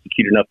didn't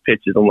execute enough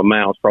pitches on the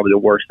mound. It's probably the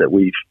worst that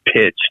we've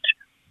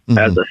pitched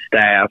as a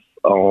staff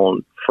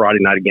on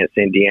Friday night against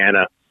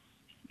Indiana.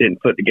 Didn't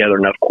put together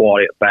enough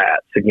quality at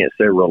bats against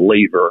their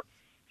reliever.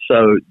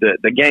 So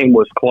the game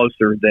was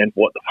closer than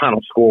what the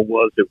final score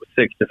was. It was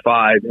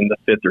 6-5 in the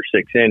fifth or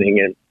sixth inning,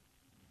 and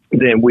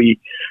then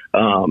we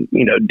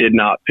did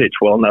not pitch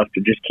well enough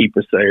to just keep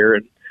us there.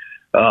 And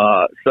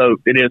so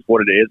it is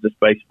what it is. It's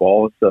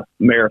baseball. It's a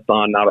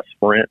marathon, not a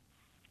sprint.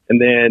 And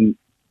then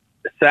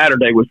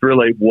Saturday was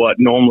really what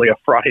normally a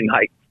Friday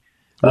night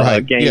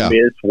game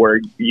is, where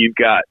you've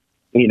got,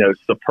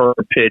 superb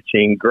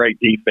pitching, great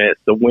defense,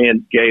 the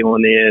wind's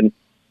galing in.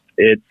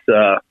 It's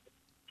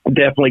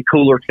definitely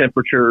cooler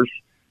temperatures,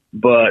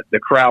 but the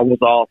crowd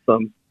was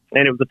awesome.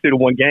 And it was a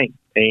 2-1 game.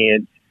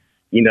 And,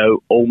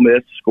 Ole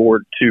Miss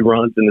scored 2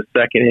 runs in the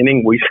second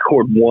inning. We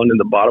scored 1 in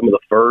the bottom of the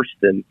first,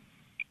 and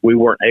we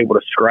weren't able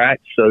to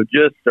scratch. So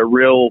just a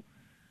real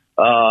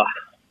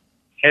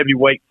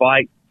heavyweight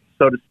fight,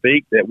 so to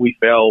speak, that we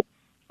fell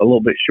a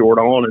little bit short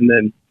on. And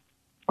then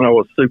I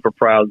was super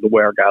proud of the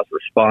way our guys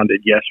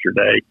responded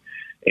yesterday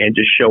and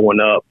just showing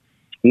up.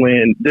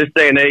 When this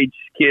day and age,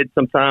 kids,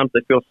 sometimes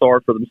they feel sorry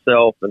for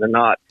themselves and they're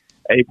not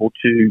able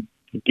to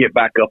get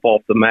back up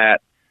off the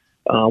mat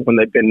when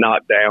they've been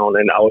knocked down.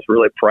 And I was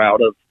really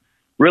proud of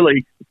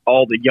really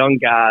all the young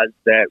guys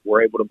that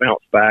were able to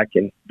bounce back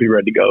and be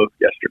ready to go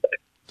yesterday.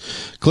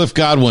 Cliff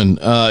Godwin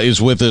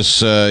is with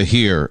us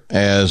here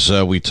as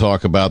we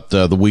talk about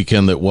the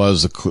weekend that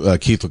was the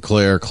Keith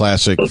LeClaire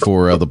Classic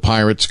for the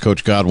Pirates.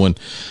 Coach Godwin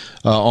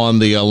on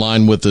the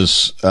line with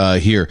us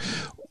here.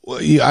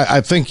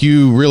 I think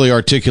you really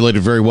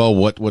articulated very well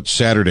what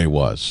Saturday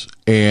was.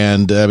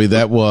 And, I mean,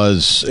 that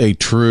was a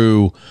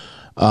true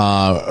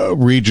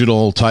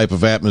regional type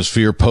of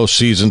atmosphere,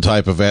 postseason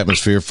type of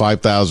atmosphere,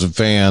 5,000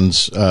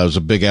 fans. It was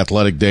a big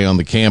athletic day on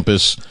the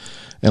campus,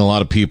 and a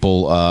lot of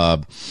people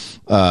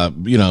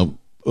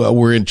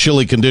we're in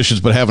chilly conditions,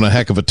 but having a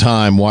heck of a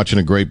time watching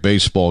a great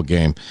baseball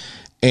game.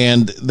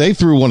 And they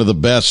threw one of the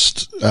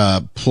best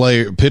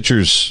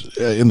pitchers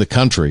in the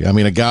country. I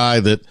mean, a guy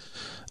that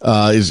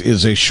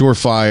is a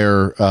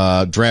surefire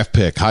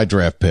high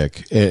draft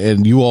pick.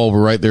 And you all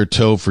were right there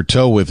toe for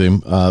toe with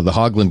him, the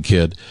Hoagland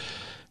kid.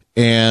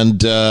 And,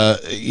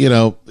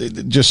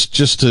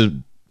 just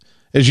to,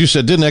 as you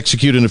said, didn't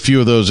execute in a few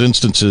of those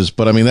instances,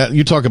 but I mean, that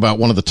you talk about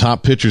one of the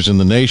top pitchers in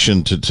the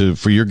nation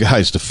for your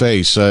guys to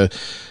face. I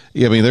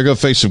mean, they're going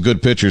to face some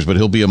good pitchers, but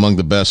he'll be among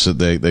the best that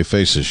they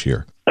face this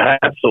year.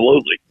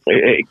 Absolutely.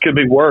 It could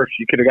be worse.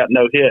 You could have got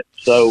no hit.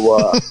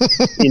 So,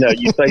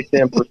 you face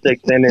them for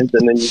 6 innings,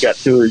 and then you got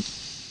 2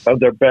 of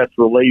their best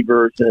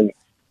relievers. And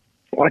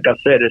like I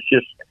said, it's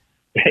just,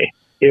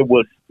 it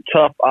was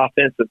tough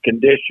offensive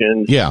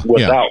conditions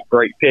without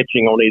great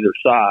pitching on either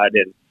side.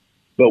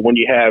 But when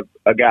you have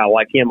a guy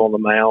like him on the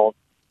mound,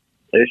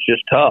 it's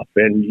just tough,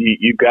 and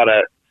you've got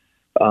to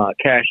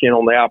cash in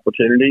on the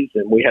opportunities.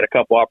 And we had a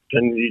couple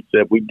opportunities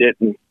that we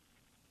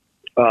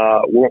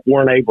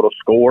weren't able to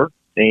score.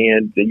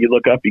 And you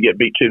look up, you get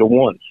beat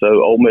 2-1.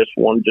 So Ole Miss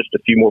won just a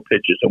few more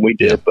pitches than we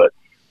did, but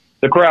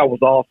the crowd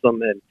was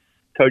awesome, and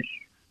Coach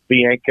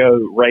Bianco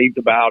raved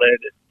about it.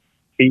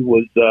 He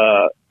was,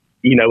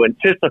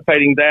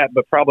 anticipating that,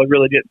 but probably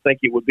really didn't think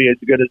it would be as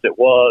good as it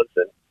was.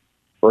 And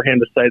for him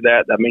to say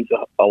that means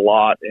a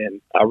lot,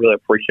 and I really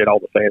appreciate all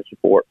the fan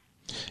support.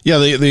 Yeah,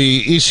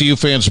 the ECU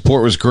fan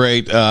support was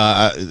great.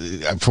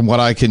 From what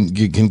I can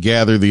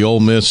gather, the Ole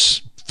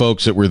Miss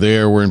folks that were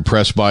there were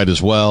impressed by it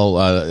as well.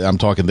 I'm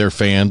talking their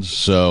fans,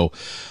 so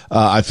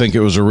I think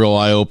it was a real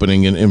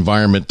eye-opening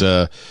environment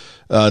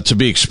to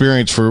be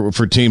experienced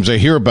for teams. They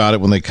hear about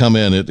it when they come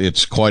in.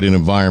 It's quite an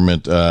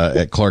environment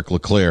at Clark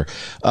LeClaire.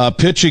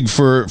 Pitching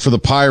for the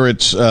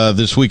Pirates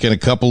this weekend, a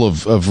couple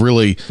of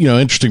really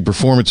interesting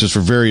performances for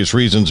various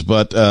reasons.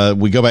 But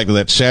we go back to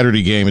that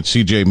Saturday game at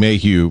C.J.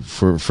 Mayhew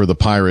for the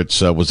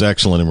Pirates was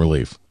excellent in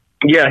relief.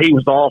 Yeah, he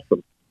was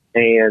awesome,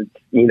 and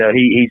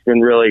he's been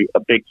really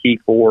a big key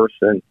for us,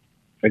 and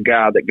a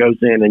guy that goes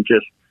in and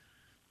just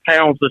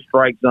pounds the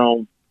strike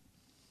zone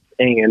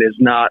and is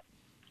not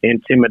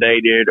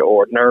intimidated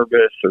or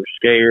nervous or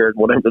scared,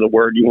 whatever the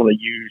word you want to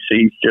use.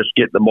 He's just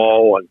getting the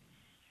ball and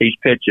he's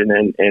pitching,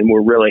 and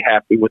we're really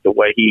happy with the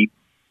way he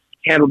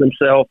handled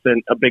himself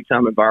in a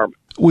big-time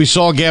environment. We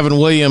saw Gavin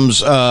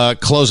Williams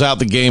close out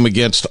the game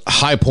against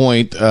High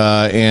Point,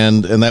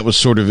 and that was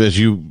sort of, as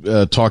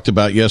you talked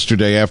about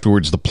yesterday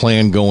afterwards, the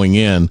plan going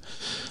in.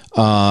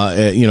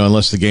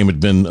 Unless the game had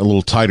been a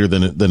little tighter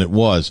than it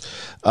was.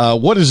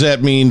 What does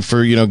that mean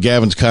for,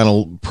 Gavin's kind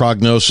of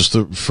prognosis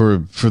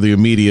for the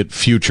immediate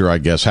future, I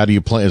guess? How do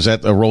you plan? Is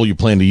that a role you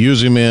plan to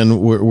use him in?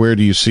 Where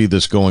do you see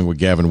this going with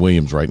Gavin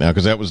Williams right now?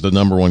 Because that was the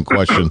number one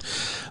question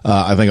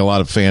I think a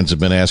lot of fans have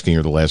been asking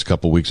her the last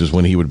couple of weeks, is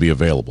when he would be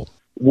available.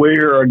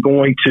 We're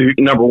going to,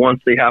 number one,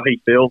 see how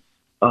he feels,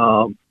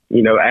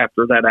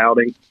 after that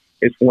outing.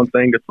 It's one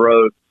thing to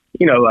throw,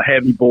 a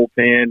heavy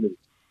bullpen and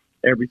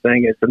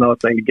everything. It's another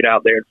thing to get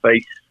out there and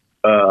face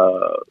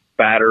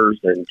batters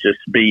and just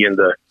be in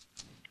the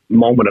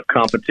moment of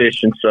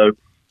competition. So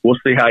we'll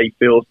see how he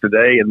feels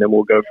today, and then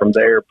we'll go from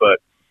there. But,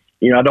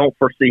 I don't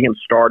foresee him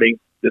starting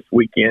this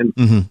weekend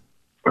in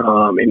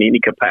any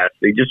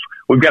capacity. Just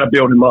we've got to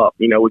build him up.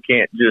 We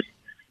can't just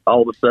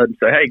all of a sudden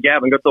say, hey,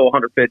 Gavin, go throw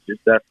 100 pitches.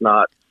 That's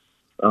not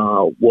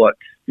what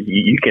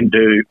you can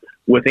do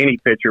with any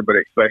pitcher, but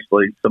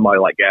especially somebody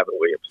like Gavin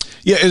Williams.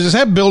 Yeah, is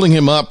that building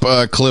him up,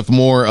 Cliff,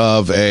 more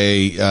of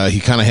he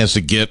kind of has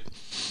to get,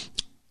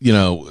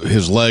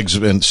 his legs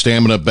and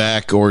stamina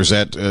back, or is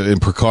that in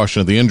precaution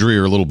of the injury,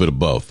 or a little bit of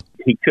both?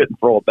 He couldn't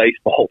throw a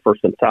baseball for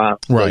some time,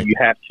 right. So you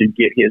have to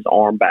get his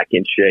arm back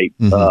in shape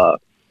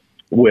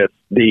with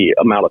the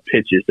amount of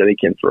pitches that he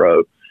can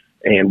throw.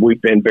 And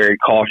we've been very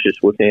cautious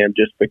with him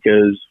just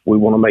because we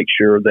want to make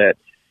sure that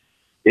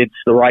it's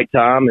the right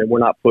time and we're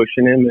not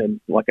pushing him.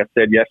 And like I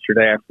said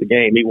yesterday after the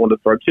game, he wanted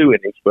to throw 2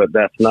 innings, but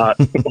that's not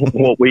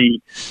what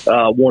we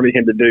wanted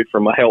him to do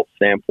from a health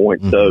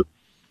standpoint. So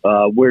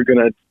we're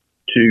going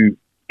to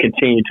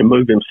continue to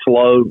move him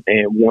slow.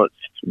 And once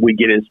we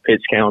get his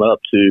pitch count up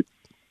to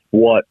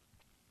what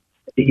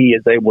he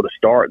is able to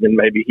start, then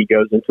maybe he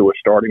goes into a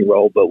starting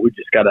role. But we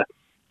just got to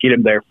get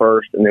him there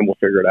first, and then we'll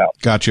figure it out.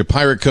 Gotcha.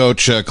 Pirate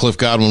coach Cliff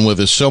Godwin with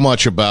us. So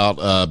much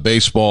about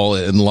baseball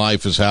and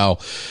life is how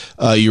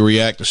you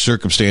react to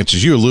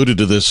circumstances. You alluded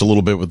to this a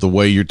little bit with the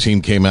way your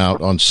team came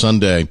out on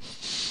Sunday.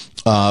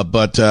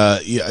 But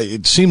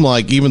it seemed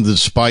like even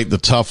despite the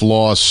tough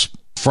loss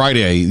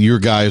Friday, your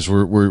guys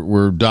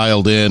were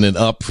dialed in and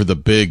up for the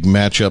big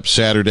matchup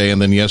Saturday,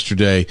 and then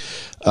yesterday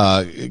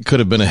it could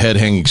have been a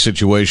head-hanging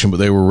situation, but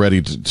they were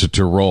ready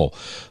to roll.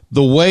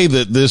 The way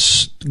that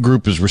this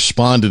group has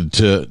responded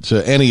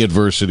to any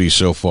adversity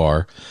so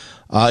far,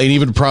 and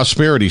even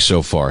prosperity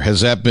so far,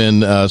 has that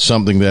been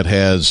something that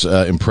has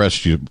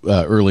impressed you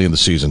early in the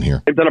season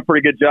here? They've done a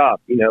pretty good job,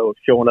 of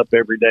showing up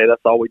every day.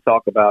 That's all we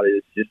talk about,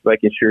 is just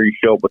making sure you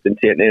show up with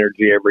intent and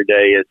energy every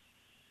day. It's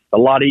a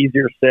lot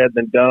easier said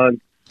than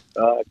done.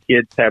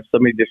 Kids have so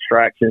many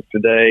distractions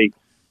today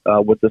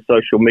with the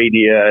social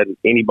media, and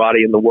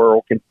anybody in the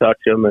world can touch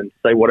them and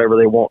say whatever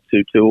they want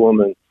to them,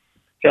 and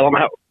tell them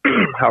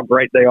how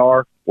great they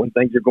are when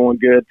things are going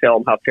good. Tell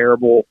them how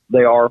terrible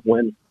they are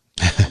when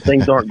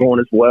things aren't going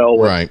as well.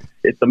 Right.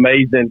 It's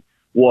amazing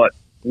what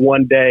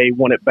one day,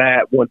 one at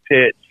bat, one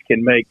pitch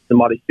can make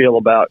somebody feel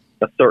about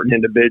a certain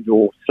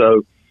individual.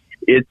 So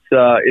it's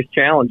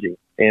challenging,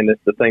 and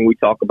it's the thing we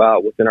talk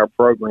about within our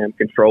program: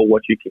 control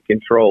what you can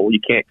control. You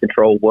can't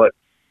control what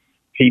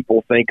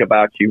people think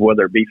about you,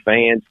 whether it be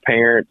fans,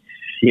 parents,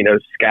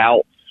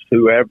 scouts,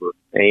 whoever.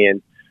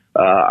 And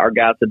our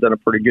guys have done a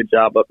pretty good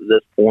job up to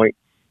this point,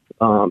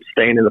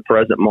 staying in the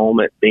present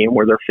moment, being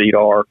where their feet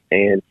are,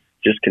 and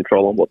just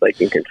controlling what they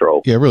can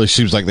control. Yeah, it really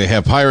seems like they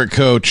have. Pirate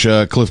coach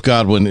Cliff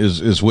Godwin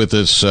is with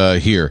us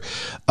here.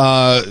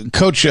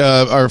 Coach,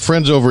 our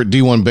friends over at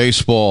D1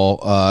 Baseball,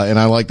 and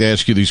I like to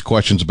ask you these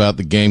questions about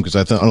the game because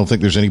I don't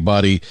think there's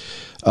anybody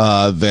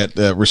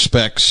that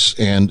respects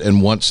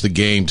and wants the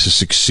game to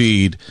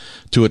succeed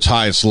to its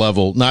highest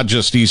level, not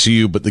just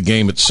ECU, but the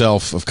game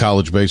itself of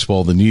college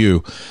baseball than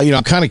you.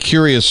 I'm kind of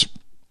curious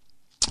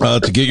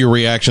to get your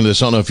reaction to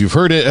this. I don't know if you've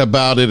heard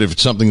about it, if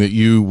it's something that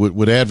you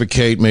would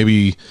advocate.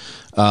 Maybe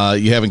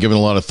you haven't given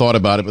a lot of thought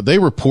about it, but they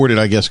reported,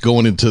 I guess,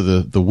 going into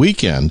the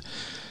weekend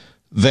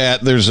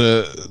that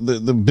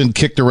they've been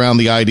kicked around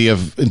the idea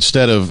of,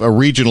 instead of a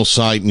regional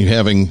site and you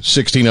having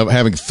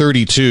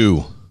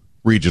 32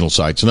 regional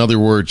sites. In other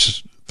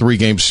words,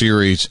 3-game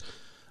series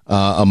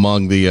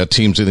among the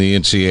teams in the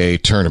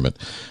NCAA tournament.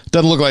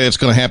 Doesn't look like it's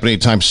going to happen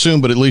anytime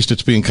soon, but at least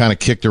it's being kind of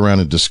kicked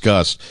around and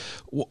discussed.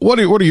 What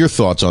are your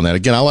thoughts on that?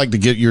 Again, I like to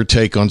get your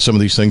take on some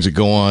of these things that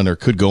go on or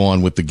could go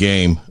on with the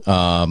game.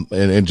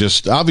 And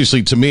just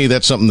obviously, to me,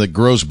 that's something that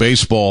grows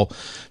baseball,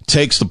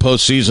 takes the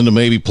postseason to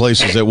maybe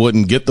places that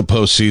wouldn't get the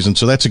postseason.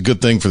 So that's a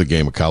good thing for the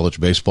game of college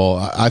baseball,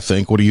 I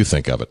think. What do you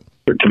think of it?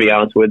 To be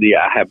honest with you,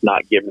 I have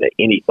not given it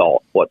any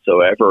thought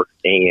whatsoever,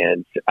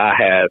 and I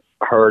have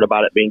heard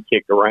about it being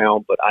kicked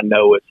around, but I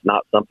know it's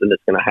not something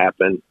that's going to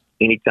happen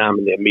anytime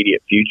in the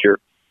immediate future.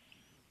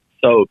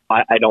 So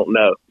I don't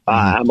know.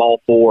 I'm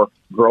all for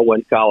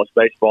growing college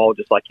baseball,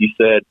 just like you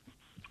said,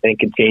 and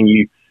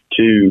continue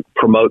to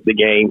promote the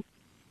game.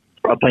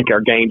 I think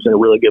our game's in a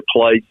really good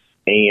place,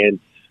 and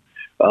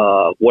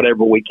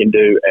whatever we can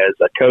do as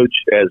a coach,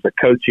 as a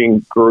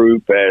coaching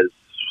group, as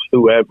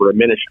whoever,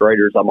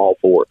 administrators, I'm all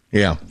for it.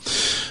 Yeah.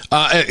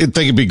 I think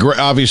it'd be great.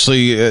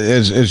 Obviously,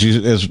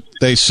 as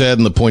they said,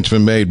 and the point's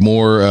been made,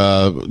 more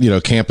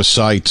campus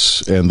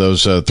sites and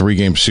those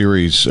 3-game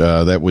series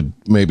that would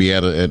maybe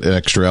add an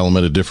extra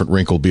element, a different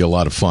wrinkle, be a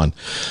lot of fun.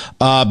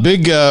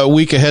 Big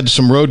week ahead,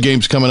 some road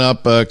games coming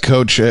up,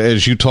 Coach.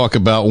 As you talk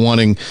about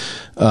wanting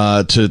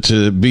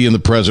to be in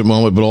the present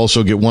moment, but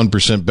also get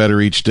 1%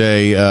 better each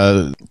day.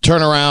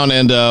 Turn around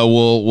and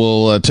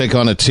we'll take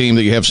on a team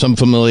that you have some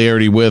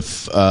familiarity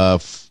with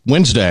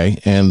Wednesday,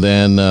 and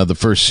then the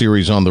first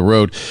series on the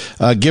road.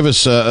 Give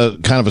us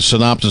kind of a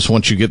synopsis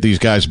once you get these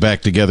guys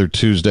back together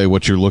Tuesday,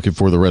 what you're looking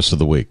for the rest of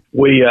the week.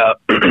 We,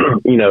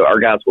 our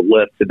guys will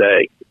lift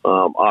today,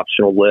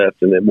 optional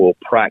lift, and then we'll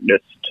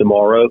practice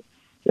tomorrow.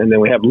 And then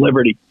we have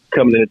Liberty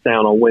coming into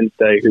town on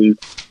Wednesday, who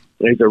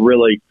is a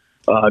really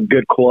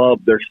good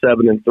club. They're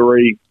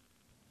 7-3.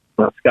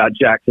 Scott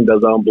Jackson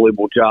does an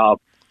unbelievable job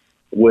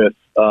with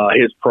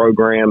his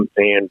program,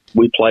 and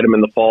we played them in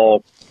the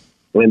fall,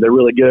 and they're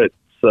really good.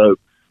 So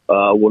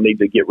we'll need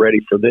to get ready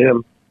for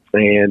them.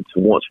 And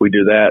once we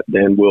do that,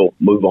 then we'll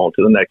move on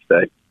to the next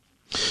day.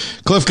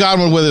 Cliff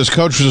Godwin with us.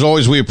 Coach, as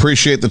always, we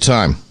appreciate the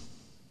time.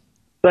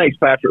 Thanks,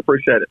 Patrick.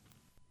 Appreciate it.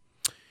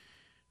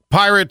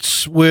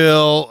 Pirates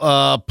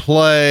will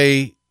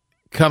play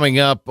coming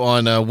up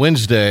on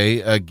Wednesday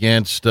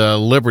against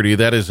Liberty.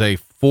 That is a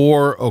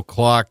 4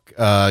 o'clock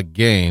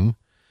game.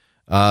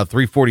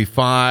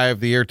 3:45,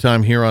 the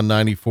airtime here on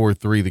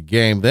 94.3 The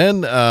Game.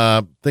 Then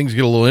things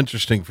get a little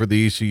interesting for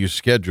the ECU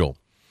schedule.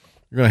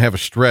 You're going to have a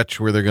stretch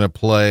where they're going to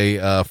play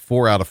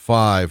 4 out of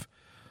 5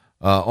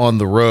 on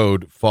the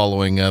road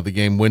following the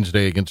game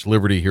Wednesday against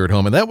Liberty here at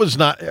home. And that was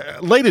not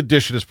late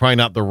edition is probably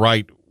not the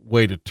right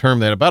way to term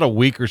that. About a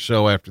week or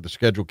so after the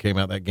schedule came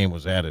out, that game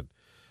was added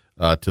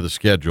to the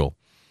schedule,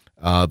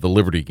 the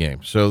Liberty game.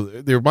 So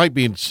there might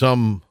be in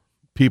some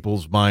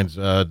people's minds,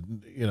 a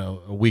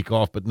week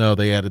off, but no,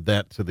 they added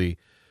that to the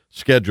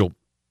schedule.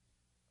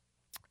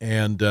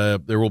 And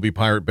there will be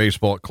Pirate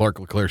baseball at Clark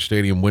LeClaire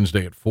Stadium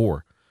Wednesday at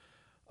 4.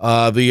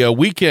 The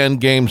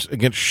weekend games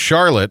against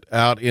Charlotte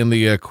out in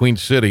the Queen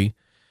City,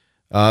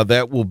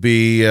 that will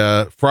be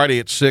Friday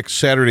at 6,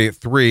 Saturday at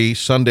 3,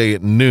 Sunday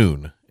at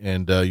noon.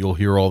 And you'll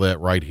hear all that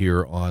right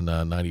here on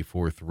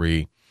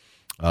 94.3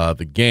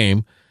 The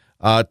Game.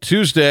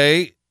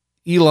 Tuesday,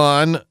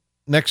 Elon.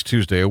 Next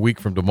Tuesday, a week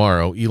from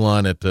tomorrow,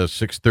 Elon at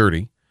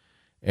 6:30,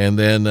 and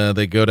then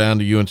they go down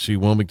to UNC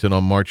Wilmington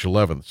on March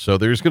 11th. So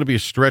there's going to be a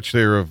stretch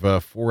there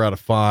of 4 out of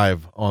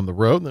 5 on the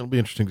road, and it'll be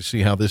interesting to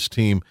see how this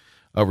team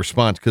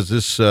responds, because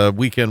this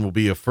weekend will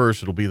be a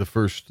first. It'll be the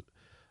first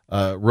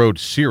road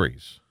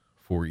series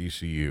for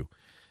ECU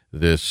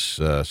this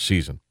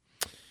season.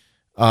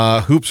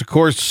 Hoops, of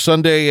course,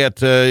 Sunday at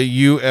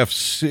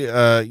UCF,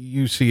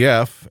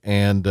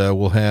 and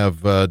we'll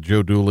have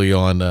Joe Dooley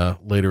on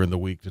later in the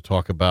week to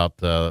talk about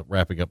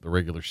wrapping up the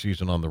regular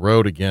season on the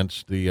road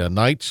against the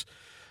Knights.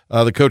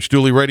 The Coach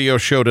Dooley radio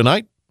show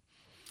tonight.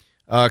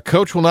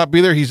 Coach will not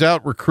be there. He's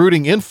out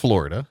recruiting in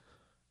Florida,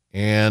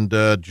 and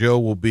Joe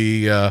will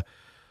be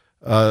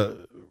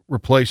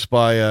replaced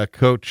by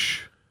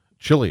Coach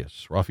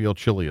Chilius, Rafael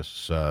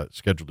Chilius,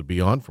 scheduled to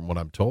be on, from what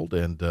I'm told,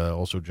 and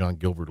also John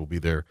Gilbert will be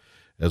there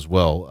as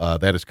well.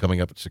 That is coming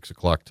up at 6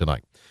 o'clock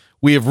tonight.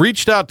 We have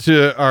reached out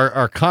to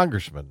our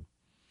congressman,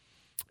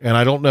 and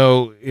I don't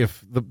know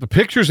if the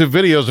pictures and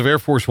videos of Air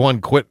Force One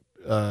quit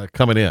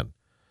coming in.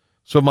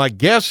 So my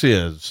guess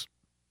is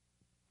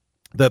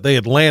that they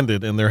had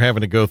landed and they're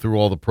having to go through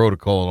all the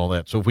protocol and all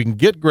that. So if we can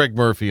get Greg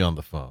Murphy on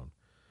the phone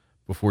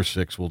before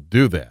 6, we'll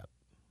do that.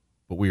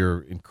 But we are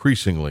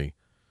increasingly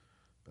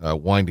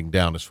winding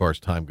down as far as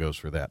time goes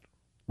for that.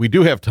 We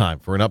do have time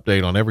for an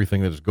update on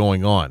everything that is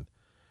going on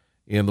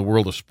in the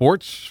world of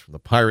sports, the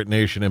Pirate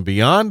Nation and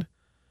beyond.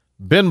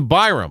 Ben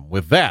Byram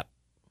with that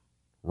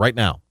right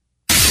now.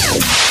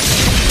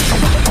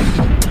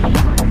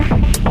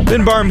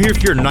 Ben Barham here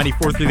for your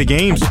 94.3 The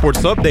Game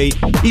Sports Update.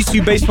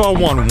 ECU Baseball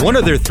won one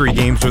of their 3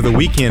 games over the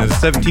weekend of the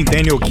 17th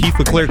Annual Keith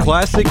LeClaire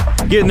Classic,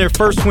 getting their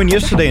first win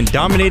yesterday and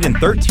dominating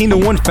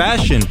 13-1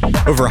 fashion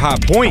over High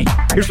Point.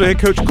 Here's what head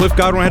coach Cliff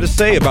Godwin had to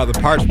say about the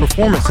Pirates'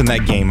 performance in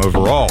that game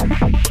overall.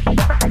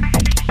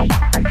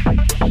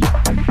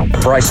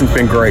 Bryson's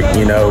been great,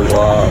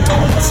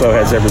 so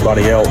has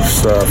everybody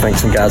else. I think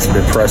some guys have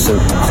been pressing.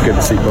 It's good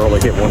to see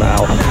Burley hit one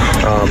out.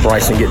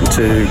 Bryson getting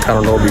 2.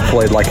 Connor Norby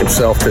played like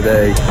himself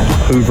today.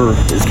 Hoover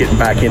is getting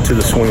back into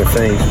the swing of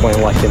things,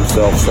 playing like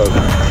himself. So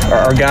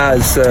our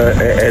guys,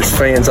 as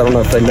fans, I don't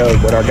know if they know,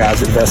 but our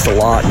guys invest a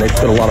lot, and they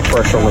put a lot of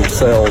pressure on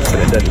themselves,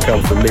 and it doesn't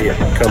come from me. It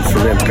comes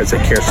from them because they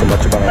care so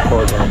much about our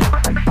program.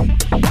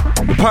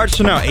 The Pirates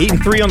are now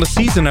 8-3 on the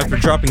season after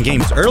dropping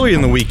games early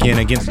in the weekend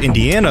against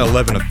Indiana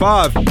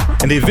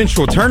 11-5 and the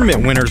eventual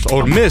tournament winners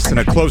Ole Miss in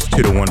a close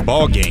 2-1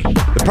 ball game.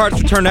 The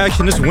Pirates return to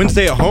action this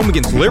Wednesday at home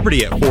against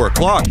Liberty at 4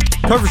 o'clock.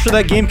 Coverage for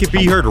that game can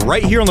be heard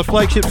right here on the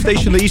flagship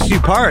station, the ECU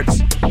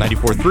Pirates,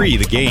 94.3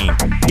 The Game.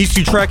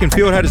 ECU Track and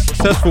Field had a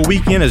successful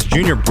weekend as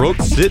junior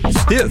Brooke Stiff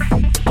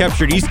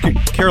captured East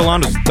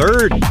Carolina's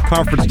 3rd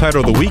conference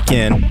title of the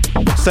weekend.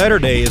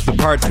 Saturday, as the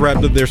Pirates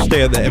wrapped up their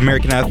stay at the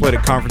American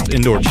Athletic Conference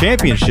Indoor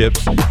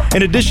Championships,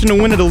 in addition to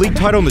winning the league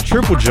title in the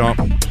triple jump,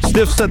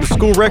 Stiff set the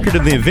school record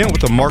in the event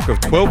with a mark of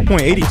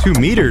 12.82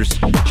 meters.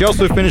 She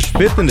also finished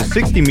 5th in the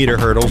 60-meter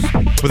hurdles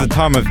with a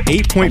time of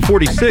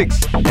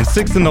 8.46 and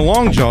 6th in the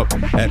long jump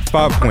at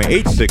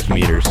 5.86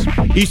 meters.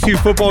 ECU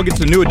football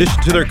gets a new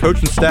addition to their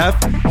coaching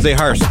staff as they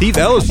hire Steve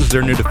Ellis as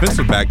their new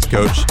defensive backs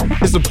coach.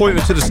 His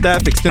appointment to the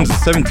staff extends a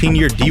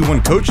 17-year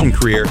D1 coaching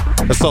career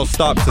that saw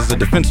stops as a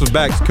defensive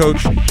backs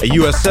coach at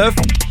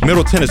USF,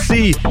 Middle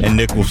Tennessee, and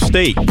Nicholls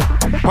State.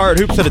 Pirate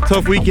Hoops had a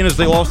tough weekend as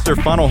they lost their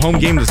final home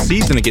game of the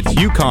season against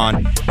UConn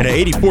in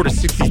an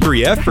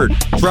 84-63 effort,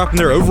 dropping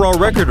their overall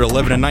record to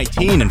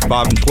 11-19 and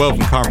 5-12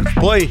 in conference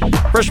play.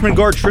 Freshman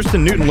guard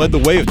Tristan Newton led the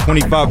way with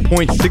 25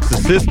 points, 6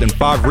 assists, and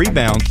 5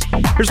 rebounds.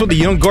 Here's what the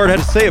young guard had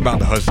to say about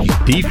the Huskies'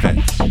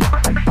 defense.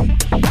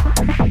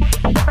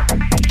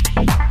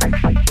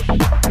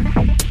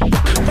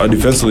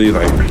 Defensively,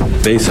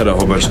 they set a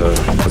whole bunch of,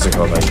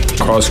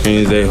 cross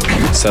screens. They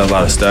set a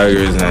lot of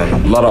staggers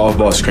and a lot of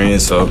off-ball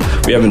screens, so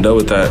we haven't dealt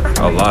with that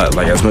a lot.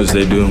 As much as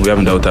they do, we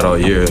haven't dealt with that all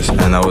years, and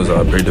that was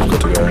pretty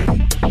difficult to guard.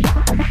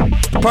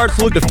 The Pirates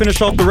look to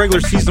finish off the regular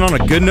season on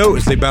a good note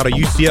as they battle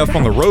UCF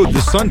on the road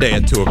this Sunday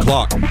at 2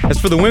 o'clock. As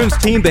for the women's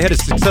team, they had a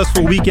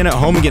successful weekend at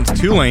home against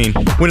Tulane,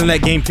 winning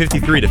that game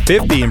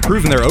 53-50,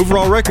 improving their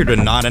overall record to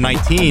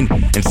 9-19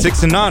 and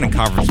 6-9 in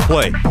conference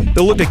play.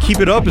 They'll look to keep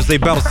it up as they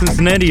battle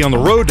Cincinnati on the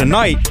road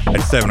tonight at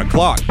 7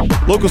 o'clock.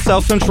 Local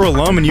South Central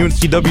alum and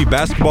UNCW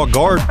basketball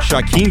guard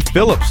Shaquem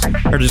Phillips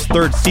earned his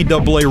 3rd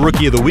CAA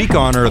Rookie of the Week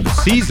honor of the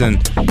season.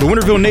 The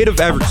Winterville native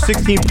averaged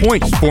 16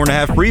 points,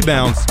 4.5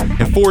 rebounds,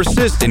 and 4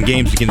 assists in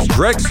games against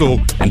Drexel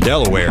and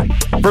Delaware.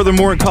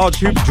 Furthermore, in college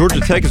hoops, Georgia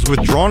Tech has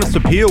withdrawn its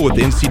appeal with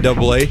the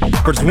NCAA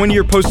for its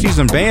 1-year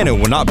postseason ban and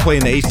will not play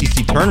in the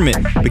ACC tournament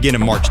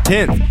beginning March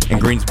 10th in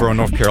Greensboro,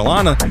 North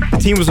Carolina. The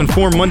team was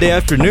informed Monday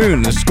afternoon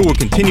and the school will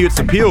continue its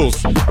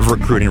appeals of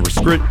recruiting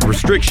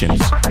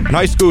restrictions. In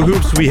high school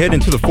hoops, we head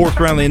into the 4th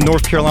round of the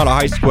North Carolina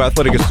High School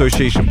Athletic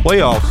Association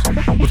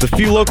playoffs, with a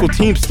few local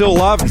teams still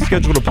alive and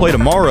scheduled to play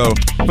tomorrow.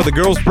 For the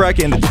girls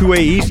bracket in the 2A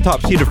East,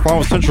 top-seeded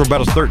Farmville Central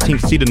battles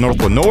 13th-seeded North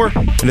Lenoir,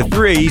 and the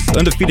 3A East,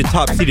 undefeated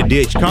top-seeded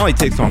D.H. Conley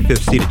takes on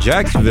 5th-seeded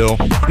Jacksonville.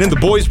 And in the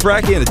boys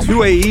bracket in the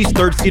 2A East,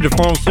 3rd-seeded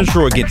Farmville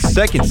Central against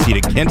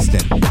 2nd-seeded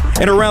Kinston.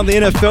 And around the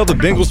NFL, the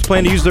Bengals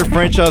plan to use their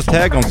franchise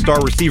tag on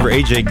star receiver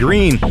A.J.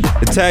 Green.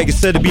 The tag is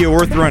said to be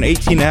worth around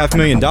 $18.5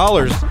 million.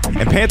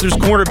 And Panthers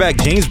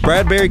cornerback James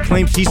Bradbury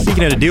claims he's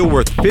seeking a deal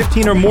worth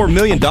 $15 or more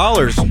million.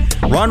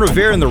 Ron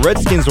Rivera and the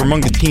Redskins are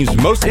among the teams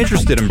most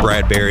interested in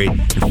Bradbury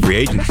in free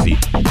agency.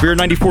 For your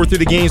 94 through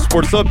the game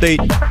sports update,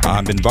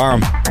 I'm Ben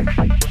Barham.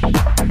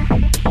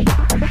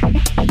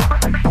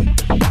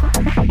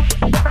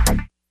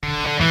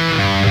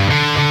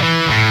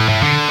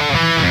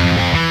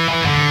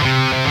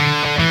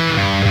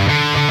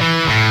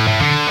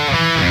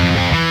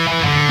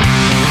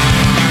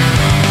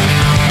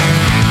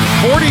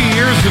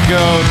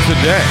 Ago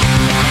today,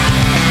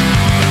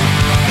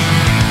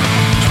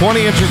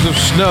 20 inches of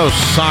snow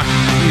socked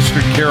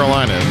eastern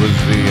Carolina. It was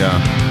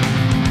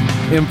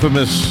the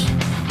infamous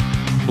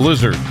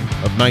blizzard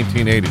of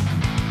 1980.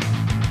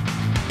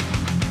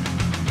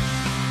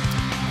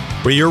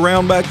 Were you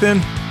around back then?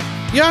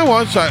 Yeah, I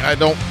was. I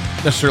don't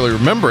necessarily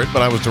remember it,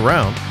 but I was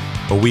around.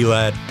 A wee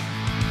lad.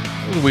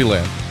 I was a wee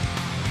lad.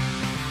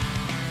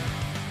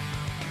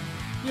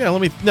 Yeah, I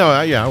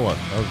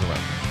was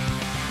around.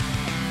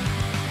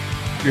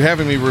 You're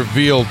having me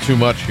reveal too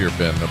much here,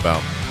 Ben,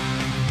 about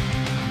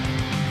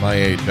my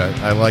age.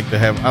 I like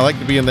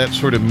to be in that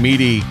sort of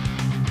meaty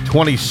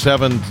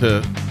 27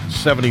 to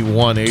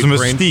 71 age range.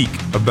 There's a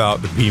mystique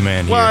about the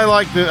P-Man here. Well, I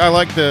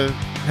like to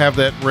have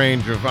that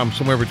range of I'm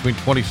somewhere between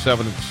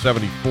 27 and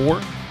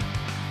 74.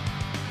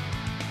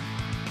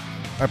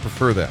 I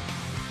prefer that.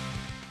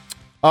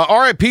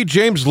 RIP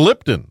James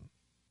Lipton,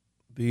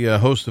 the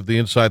host of the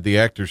Inside the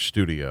Actors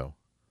studio,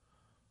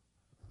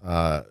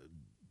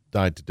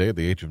 died today at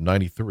the age of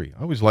 93.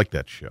 I always liked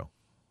that show.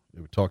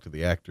 They would talk to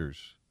the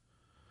actors,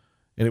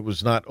 and it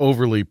was not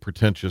overly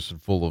pretentious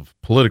and full of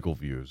political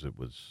views. It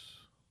was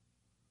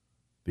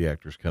the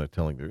actors kind of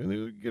telling their, and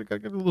they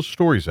got little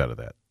stories out of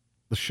that.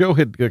 The show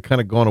had kind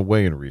of gone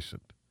away in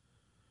recent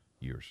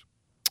years.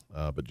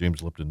 But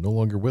James Lipton no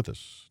longer with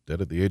us,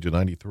 dead at the age of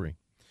 93.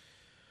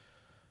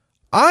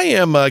 I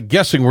am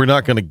guessing we're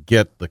not going to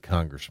get the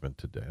congressman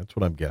today. That's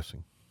what I'm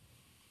guessing.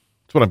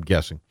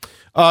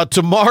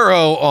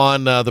 Tomorrow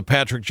on the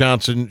Patrick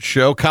Johnson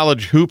Show,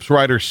 college hoops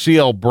writer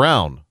C.L.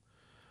 Brown,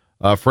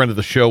 a friend of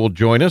the show, will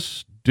join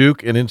us.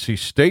 Duke and NC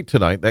State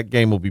tonight. That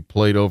game will be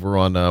played over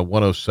on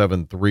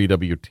 107.3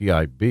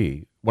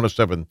 WTIB.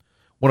 107.3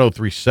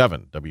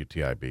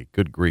 WTIB.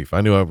 Good grief.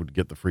 I knew I would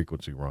get the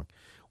frequency wrong.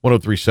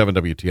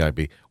 103.7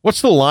 WTIB.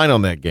 What's the line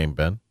on that game,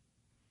 Ben?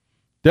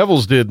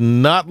 Devils did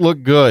not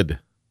look good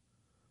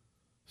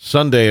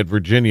Sunday at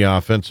Virginia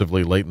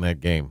offensively late in that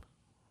game.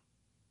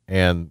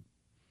 And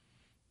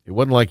it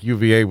wasn't like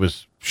UVA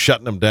was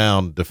shutting them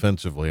down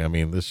defensively. I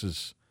mean, this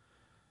is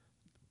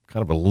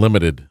kind of a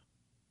limited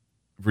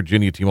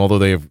Virginia team, although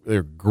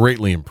they're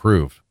greatly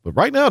improved. But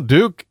right now,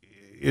 Duke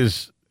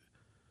is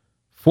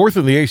fourth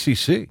in the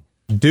ACC.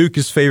 Duke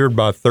is favored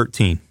by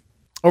 13.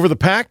 Over the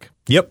Pack?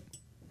 Yep.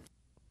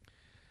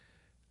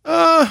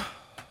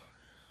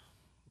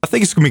 I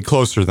think it's going to be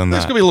closer than that.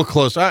 It's going to be a little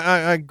close.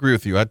 I agree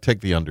with you. I'd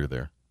take the under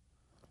there.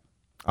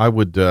 I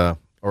would,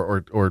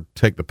 or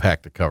take the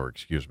Pack to cover,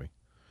 excuse me,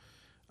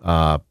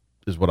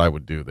 is what I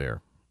would do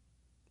there.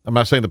 I'm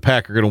not saying the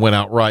Pack are going to win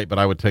outright, but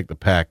I would take the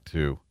Pack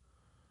to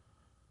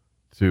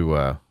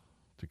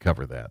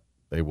cover that.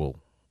 They will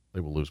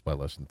lose by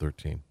less than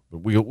 13. But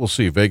we'll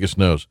see. Vegas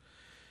knows.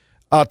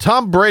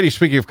 Tom Brady,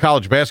 speaking of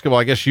college basketball,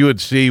 I guess you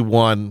would see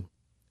one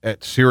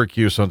at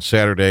Syracuse on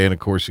Saturday, and of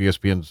course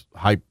ESPN's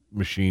hype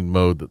machine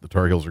mode that the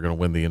Tar Heels are going to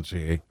win the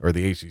NCAA or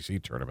the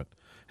ACC tournament.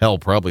 Hell,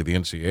 probably the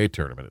NCAA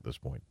tournament at this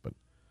point, but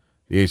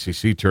the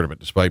ACC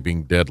tournament, despite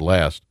being dead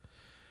last.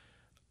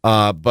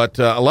 But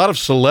a lot of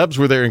celebs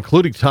were there,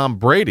 including Tom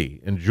Brady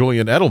and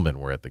Julian Edelman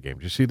were at the game.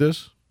 Did you see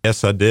this?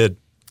 Yes, I did.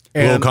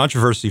 A little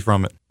controversy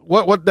from it.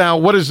 What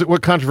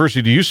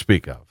controversy do you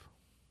speak of?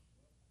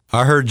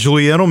 I heard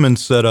Julian Edelman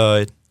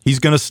said he's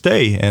going to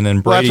stay, and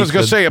then Brady. Well, that's what I was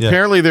going to say. Yeah.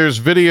 Apparently, there's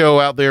video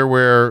out there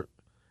where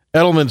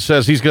Edelman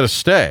says he's going to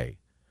stay.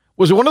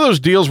 Was it one of those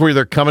deals where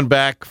they're coming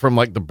back from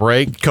like the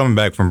break? Coming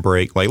back from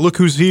break, like look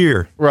who's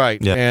here, right?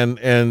 Yeah.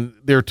 And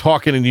they're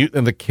talking,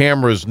 and the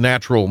camera's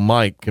natural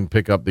mic can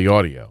pick up the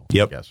audio.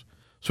 Yep. Yes.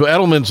 So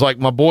Edelman's like,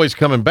 my boy's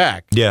coming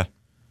back. Yeah.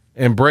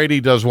 And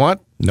Brady does what?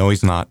 No,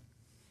 he's not.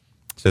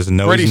 Says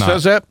no. Brady he's not.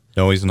 says that.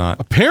 No, he's not.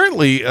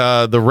 Apparently,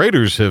 the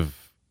Raiders have.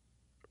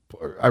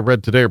 I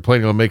read today are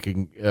planning on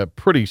making a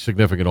pretty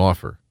significant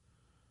offer.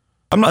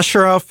 I'm not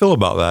sure how I feel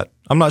about that.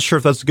 I'm not sure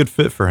if that's a good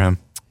fit for him.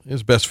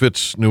 His best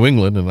fit's New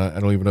England, and I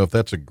don't even know if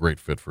that's a great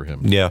fit for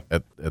him. Yeah.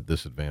 At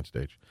this advanced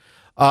age.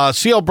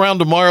 C.L. Brown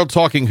tomorrow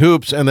talking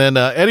hoops, and then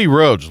Eddie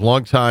Rhodes,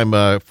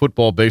 longtime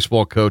football,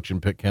 baseball coach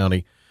in Pitt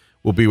County,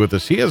 will be with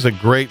us. He has a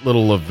great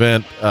little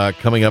event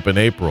coming up in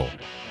April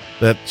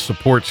that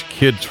supports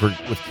kids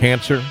with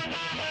cancer.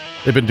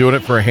 They've been doing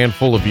it for a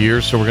handful of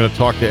years, so we're going to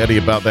talk to Eddie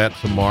about that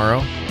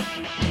tomorrow.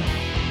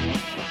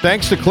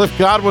 Thanks to Cliff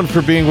Godwin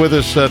for being with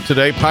us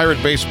today.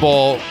 Pirate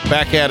Baseball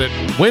back at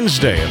it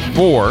Wednesday at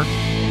 4.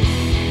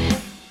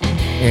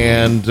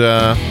 And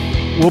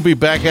we'll be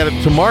back at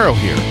it tomorrow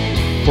here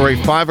for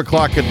a 5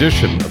 o'clock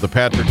edition of the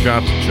Patrick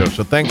Johnson Show.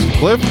 So thanks to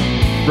Cliff.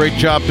 Great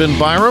job, Ben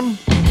Byram.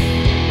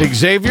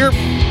 Xavier,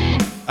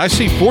 I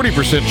see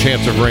 40%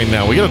 chance of rain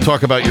now. We got to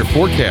talk about your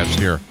forecast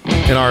here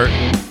in our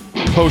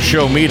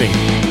post-show meeting.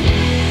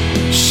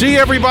 See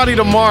everybody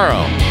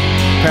tomorrow.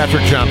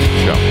 Patrick Johnson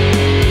Show.